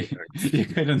already. You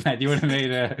could have that. You would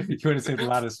have saved a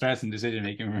lot of stress and decision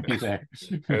making for me there.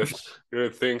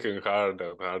 You're thinking hard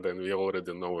and hard, and we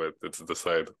already know it. It's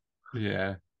decided.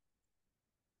 Yeah.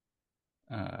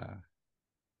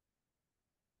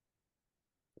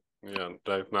 Yeah,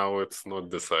 right now it's not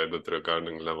decided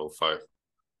regarding level 5.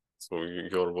 So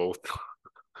your vote.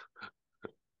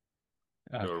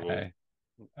 Okay.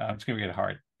 I'm just gonna get it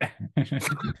hard.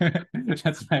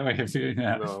 That's my way of doing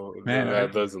that. No, man,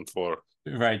 that doesn't work.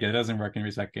 Right, it doesn't work in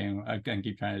reset game. I can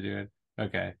keep trying to do it.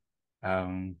 Okay.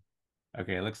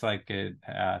 Okay, it looks like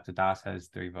Tadas has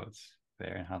 3 votes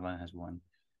there and Hadlan has 1.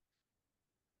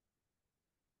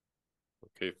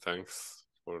 Okay, thanks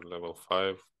for level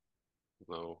 5.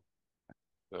 Now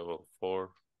level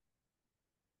 4.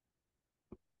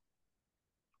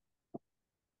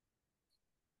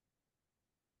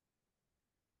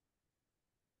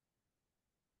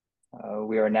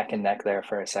 We were neck and neck there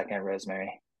for a second,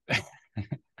 Rosemary.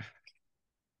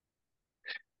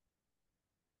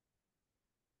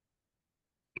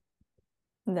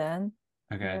 Then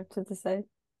Okay. you have to decide.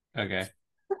 Okay.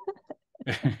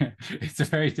 It's a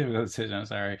very difficult decision. I'm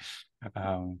sorry.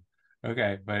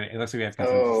 Okay, but it looks like we have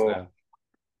consensus though.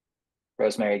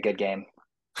 Rosemary, good game.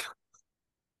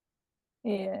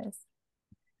 Yes.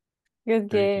 Good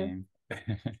game.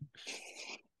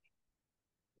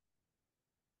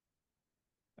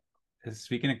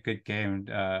 Speaking of good game,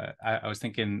 I was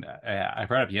thinking I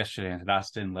brought up yesterday, and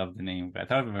Tadas didn't love the name, but I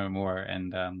thought of it more.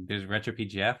 And there's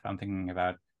RetroPGF. I'm thinking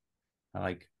about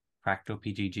like Fractal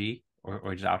PGG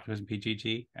or just Optimism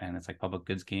PGG, and it's like public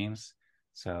goods games.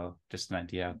 So just an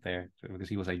idea out there because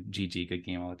people say GG good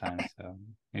game all the time. So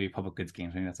maybe public goods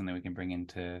games. Maybe that's something we can bring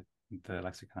into the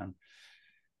lexicon.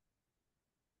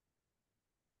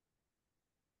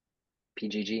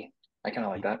 PGG. I kind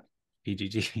of like that.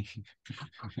 PGG.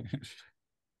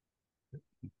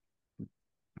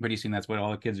 Pretty soon, that's what all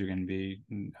the kids are going to be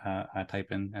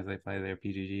typing as they play their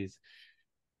PGGs.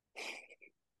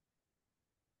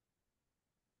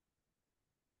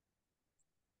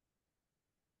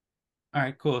 All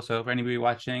right, cool. So for anybody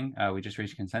watching, we just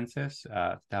reached consensus.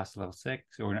 Tadas level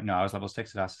 6, or no, I was level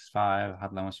 6. Tadas is 5.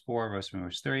 Hadlan was 4. Roastman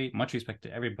was 3. Much respect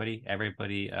to everybody.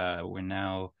 We're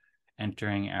now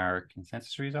entering our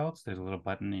consensus results. There's a little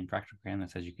button in Fractalgram that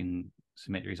says you can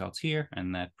submit your results here,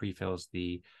 and that pre-fills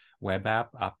the web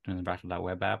app,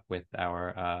 optimismfractal.web app, with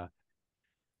our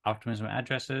Optimism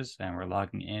addresses, and we're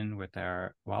logging in with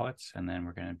our wallets, and then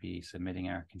we're going to be submitting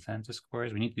our consensus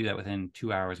scores. We need to do that within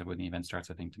 2 hours of when the event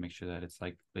starts, I think, to make sure that it's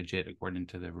like legit according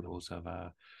to the rules of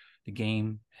the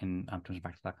game and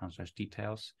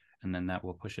optimismfractal.com/details, and then that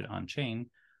will push it on chain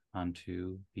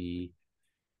onto the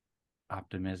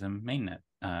Optimism mainnet,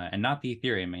 and not the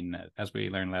Ethereum mainnet, as we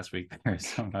learned last week. There's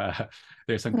some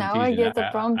confusion. Now I get the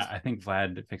prompt. I think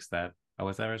Vlad fixed that. Oh,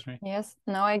 was that Rosemary? Yes.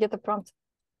 Now I get the prompt.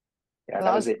 Yeah,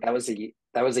 that was a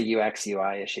UX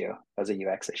UI issue. That was a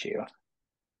UX issue.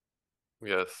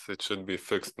 Yes, it should be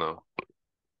fixed now.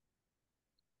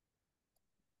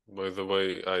 By the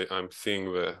way, I'm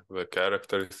seeing the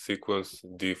character sequence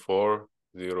D4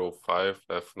 05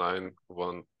 F9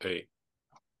 1A.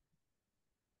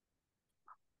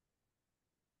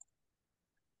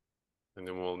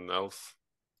 Anyone else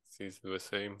sees the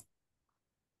same?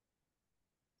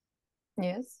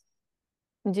 Yes.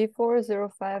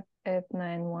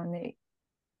 G405F918.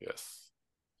 Yes.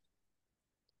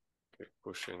 Okay,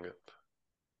 pushing it.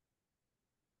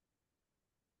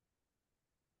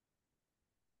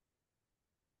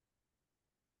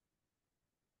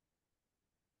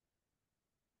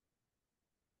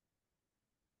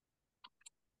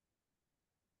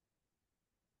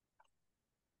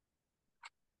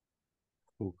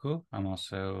 Cool. I'm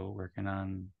also working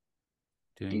on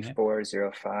doing it.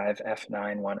 D405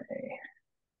 F91A.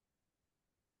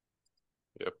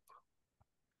 Yep.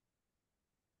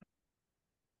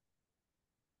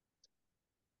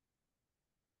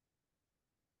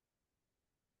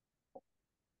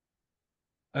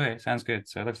 Okay, sounds good.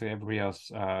 So it looks like everybody else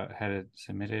had it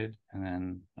submitted, and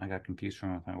then I got confused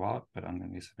from with my wallet, but I'm going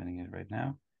to be submitting it right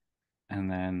now. And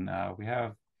then we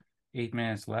have 8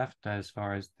 minutes left as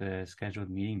far as the scheduled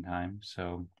meeting time.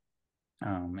 So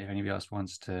if anybody else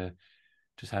wants to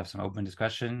just have some open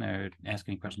discussion or ask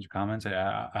any questions or comments,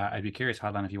 I'd be curious,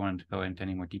 Hadlan, if you wanted to go into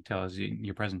any more details.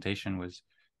 Your presentation was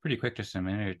pretty quick, just a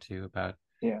minute or two, about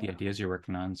the ideas you're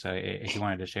working on. So if you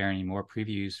wanted to share any more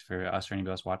previews for us or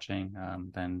anybody else watching,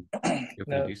 then feel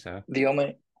free to do so.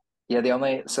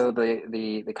 So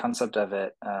the concept of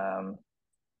it,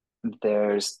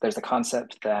 there's a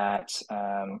concept that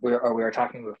we were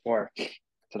talking before.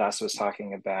 Tadas was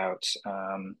talking about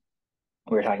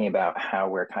we were talking about how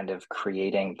we're kind of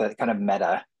creating the kind of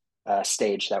meta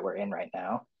stage that we're in right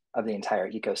now of the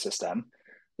entire ecosystem,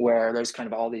 where there's kind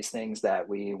of all these things that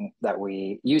we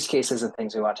use cases and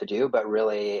things we want to do, but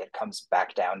really it comes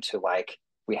back down to like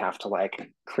we have to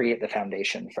like create the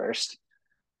foundation first.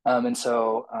 And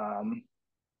so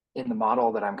in the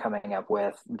model that I'm coming up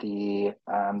with, the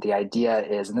idea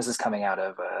is, and this is coming out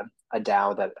of a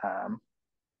DAO that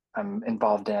I'm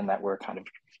involved in, that we're kind of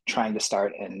trying to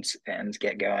start and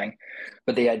get going.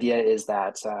 But the idea is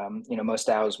that most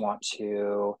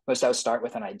DAOs start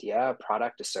with an idea, a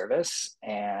product, a service,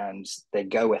 and they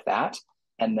go with that.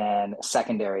 And then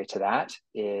secondary to that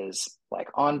is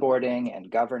like onboarding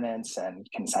and governance and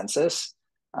consensus.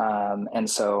 And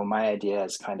so my idea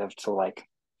is kind of to like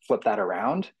flip that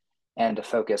around and to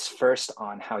focus first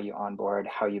on how you onboard,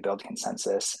 how you build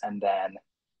consensus, and then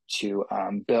to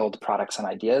build products and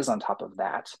ideas on top of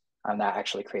that. And that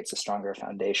actually creates a stronger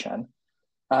foundation.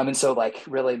 And so like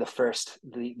really the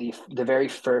very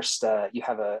first, you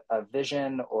have a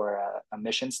vision or a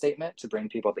mission statement to bring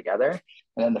people together.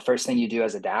 And then the first thing you do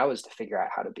as a DAO is to figure out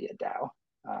how to be a DAO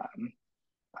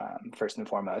first and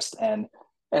foremost. And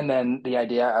then the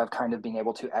idea of kind of being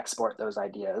able to export those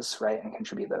ideas, right, and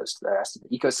contribute those to the rest of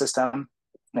the ecosystem. And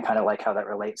I kind of like how that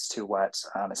relates to what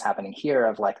is happening here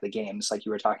of like the games, like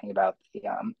you were talking about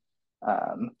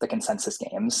the consensus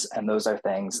games. And those are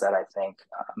things that I think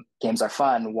games are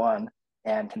fun, one,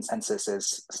 and consensus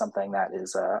is something that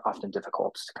is often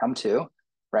difficult to come to,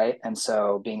 right? And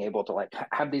so being able to like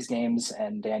have these games,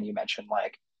 and Dan, you mentioned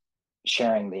like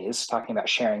talking about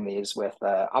sharing these with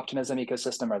the Optimism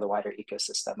ecosystem or the wider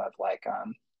ecosystem of like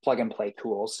plug and play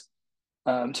tools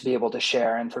to be able to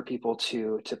share and for people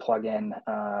to plug in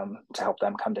to help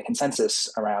them come to consensus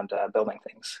around building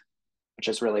things, which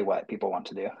is really what people want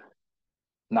to do,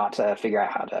 not to figure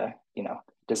out how to,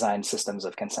 design systems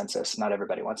of consensus. Not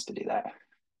everybody wants to do that.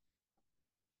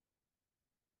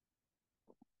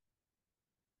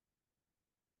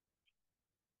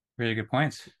 Really good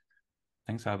points.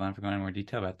 Thanks, Alban, for going into more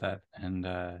detail about that. And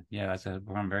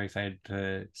I'm very excited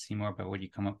to see more about what you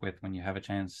come up with when you have a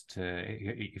chance to,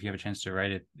 if you have a chance to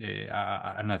write it.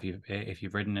 I don't know if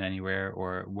you've written it anywhere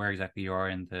or where exactly you are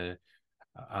in the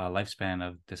lifespan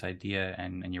of this idea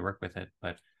and your work with it.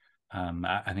 But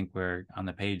I think we're on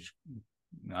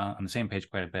the same page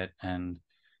quite a bit. And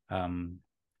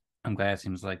I'm glad it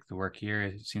seems like the work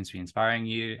here seems to be inspiring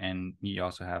you, and you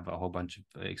also have a whole bunch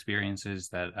of experiences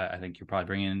that I think you're probably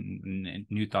bringing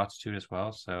new thoughts to it as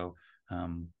well. So,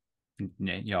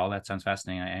 all that sounds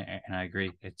fascinating, and I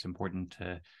agree. It's important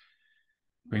to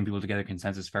bring people together,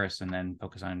 consensus first, and then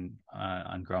focus on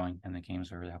growing. And the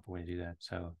games are a really helpful way to do that.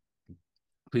 So,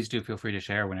 please do feel free to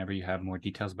share whenever you have more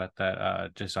details about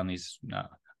that. Just on these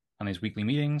weekly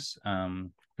meetings.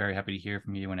 Very happy to hear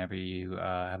from you whenever you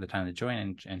have the time to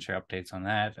join and share updates on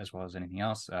that, as well as anything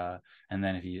else. And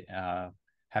then if you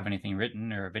have anything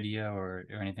written or a video or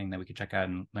anything that we could check out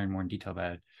and learn more in detail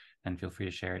about it, then feel free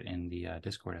to share it in the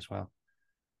Discord as well.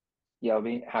 Yeah, I'll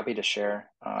be happy to share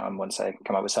once I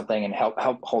come up with something and help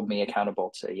hold me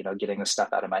accountable to, getting the stuff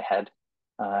out of my head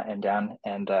and down.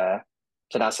 And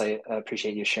Tadas, I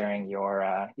appreciate you sharing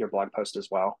your blog post as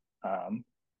well.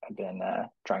 I've been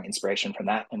drawing inspiration from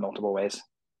that in multiple ways.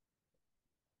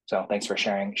 So thanks for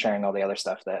sharing all the other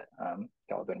stuff that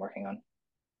y'all have been working on.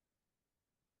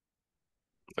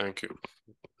 Thank you.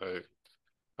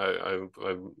 I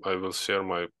will share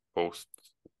my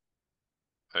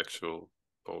actual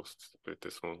post pretty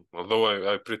soon.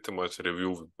 Although I pretty much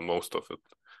reviewed most of it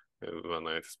when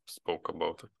I spoke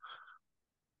about it.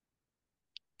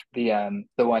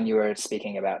 The one you were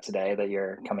speaking about today that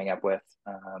you're coming up with,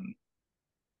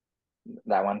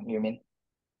 that one you mean?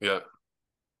 Yeah.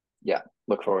 Yeah,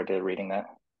 look forward to reading that.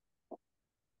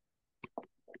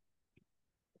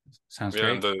 Sounds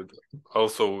great. And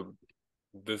also,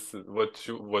 this is what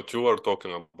you are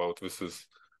talking about. This is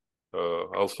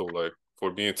also like,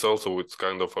 for me, it's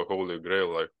kind of a holy grail.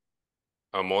 Like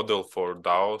a model for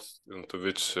DAOs into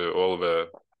which all the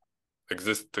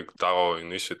existing DAO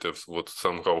initiatives would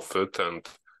somehow fit and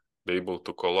be able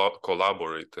to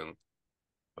collaborate in.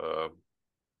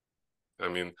 I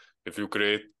mean, if you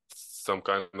create some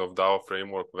kind of DAO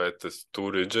framework that is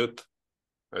too rigid,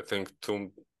 I think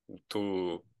too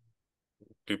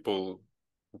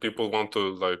people want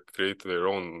to like create their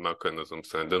own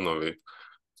mechanisms and innovate.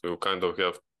 So you kind of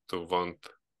have to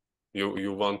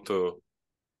you want to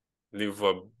leave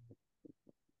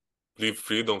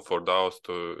freedom for DAOs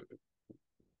to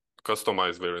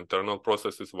customize their internal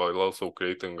processes while also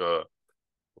creating a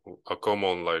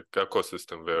common like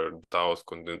ecosystem where DAOs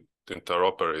can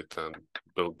interoperate and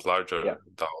build larger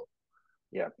DAO.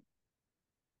 Yeah.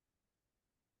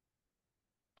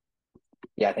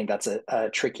 Yeah, I think that's a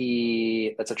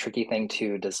tricky thing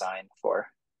to design for.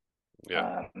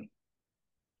 Yeah.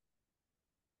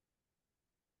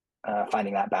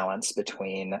 Finding that balance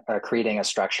between creating a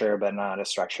structure, but not a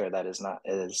structure that is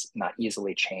not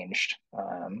easily changed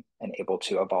and able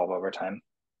to evolve over time.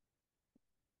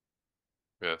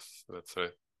 Yes, that's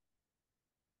right.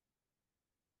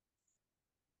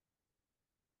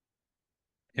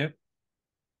 Yep.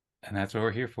 And that's what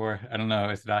we're here for. I don't know,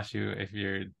 Isdashu, if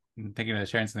you're thinking of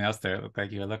sharing something else there, it looked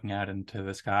like you're looking out into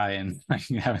the sky and like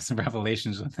you having some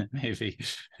revelations with it, maybe.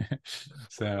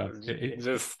 So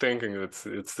just thinking, it's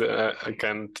I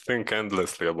can think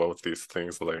endlessly about these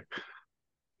things, like.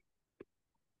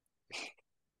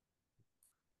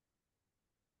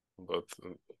 But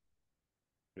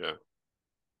yeah.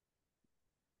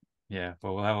 Yeah,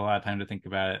 well, we'll have a lot of time to think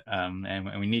about it,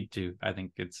 and we need to. I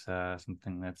think it's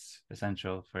something that's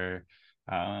essential for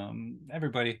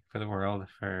everybody, for the world,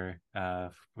 for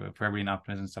everybody in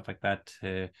optimism and stuff like that,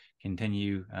 to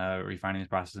continue refining this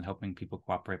process and helping people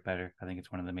cooperate better. I think it's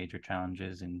one of the major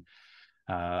challenges and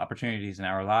opportunities in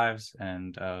our lives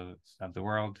and of the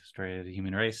world, straight the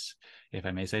human race, if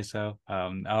I may say so.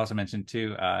 I also mentioned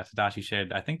too, Tadashi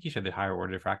shared, I think you shared the Higher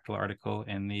Order Fractal article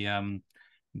in the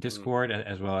Discord,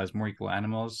 as well as More Equal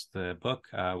Animals, the book,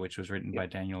 which was written by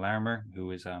Daniel Larimer,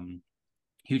 who is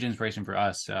huge inspiration for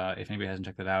us. If anybody hasn't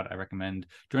checked that out, I recommend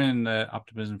joining the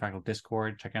Optimism Fractal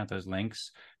Discord, checking out those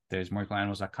links. There's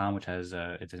moreequalanimals.com, which has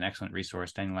it's an excellent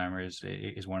resource. Daniel Larimer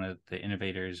is one of the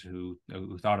innovators who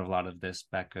thought of a lot of this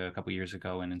back a couple of years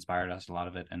ago and inspired us a lot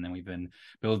of it. And then we've been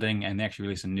building, and they actually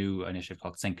released a new initiative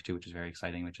called Sync 2, which is very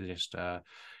exciting, which is just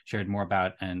shared more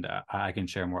about, and I can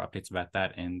share more updates about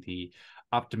that in the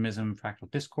Optimism Fractal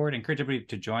Discord. I encourage everybody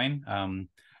to join.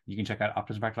 You can check out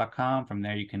optimismfractal.com. From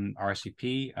there, you can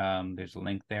RSVP. There's a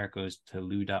link there. It goes to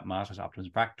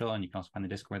lou.moz/Optimism Fractal, and you can also find the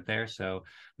Discord there. So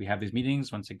we have these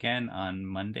meetings once again on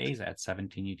Mondays at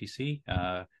 17 UTC.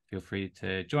 Feel free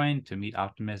to join, to meet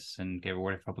optimists and get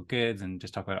rewarded for public goods and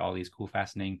just talk about all these cool,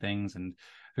 fascinating things. And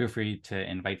feel free to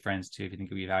invite friends too if you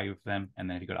think it would be valuable for them. And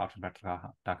then if you go to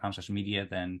optimismfractal.com/media,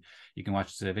 then you can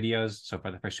watch the videos. So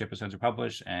far, the first 2 episodes are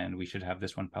published, and we should have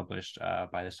this one published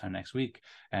by this time next week.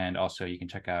 And also, you can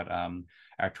check out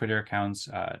our Twitter accounts,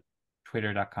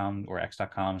 twitter.com or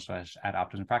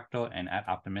x.com/@optimismfractal and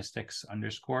 @optimistics_,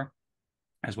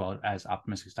 as well as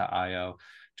optimistics.io,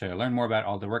 to learn more about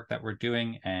all the work that we're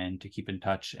doing and to keep in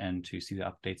touch and to see the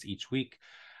updates each week.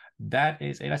 That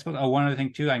is it, I suppose. Oh, one other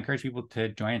thing too, I encourage people to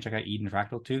join and check out Eden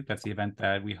Fractal too. That's the event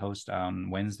that we host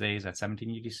Wednesdays at 17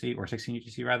 UTC or 16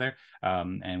 UTC rather.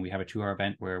 And we have a 2-hour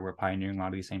event where we're pioneering a lot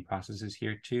of these same processes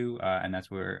here too. And that's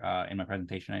where in my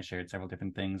presentation I shared several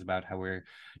different things about how we're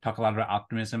talk a lot about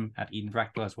optimism at Eden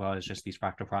Fractal, as well as just these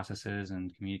fractal processes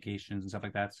and communications and stuff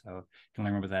like that. So you can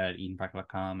learn more about that at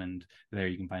edenfractal.com, and there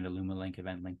you can find a Luma link,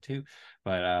 event link too.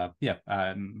 But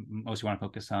mostly want to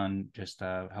focus on just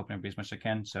helping everybody as much as I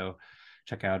can. So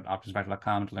check out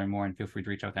optimismfractal.com to learn more, and feel free to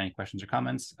reach out with any questions or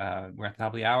comments. We're at the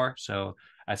top of the hour, so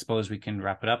I suppose we can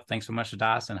wrap it up. Thanks so much to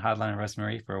Das and Hadlan and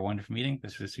Rosemary for a wonderful meeting.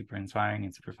 This was super inspiring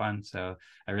and super fun, so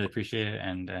I really appreciate it,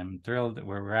 and I'm thrilled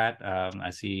where we're at. I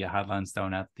see Hadlan's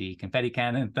throwing out the confetti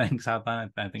cannon. Thanks,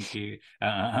 Hadlan. I think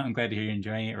I'm glad to hear you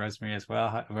enjoying it, Rosemary, as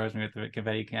well. Rosemary with the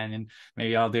confetti cannon.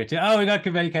 Maybe I'll do it too. Oh, we got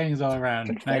confetti cannons all around.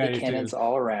 Confetti cannons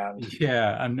all around.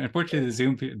 Yeah,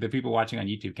 unfortunately, the people watching on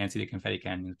YouTube can't see the confetti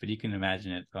cannons, but you can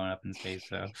imagine it going up in space.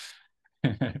 So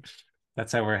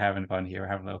that's how we're having fun here. We're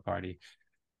having a little party.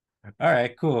 All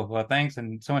right, cool. Well, thanks,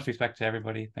 and so much respect to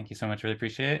everybody. Thank you so much. Really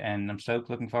appreciate it. And I'm so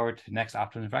looking forward to next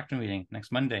Optimism Fractal meeting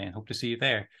next Monday, and hope to see you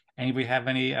there. Anybody have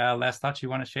any last thoughts you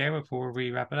want to share before we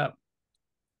wrap it up?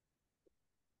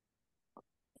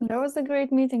 That was a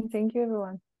great meeting. Thank you,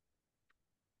 everyone.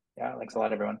 Yeah, thanks a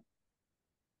lot, everyone.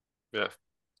 Yeah,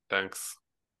 thanks.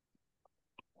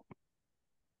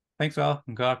 thanks all.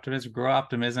 Go optimism, grow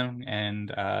optimism,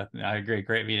 and I agree.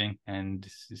 Great meeting, and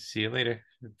see you later.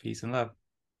 Peace and love.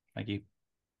 Thank you.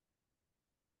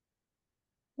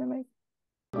 Bye-bye.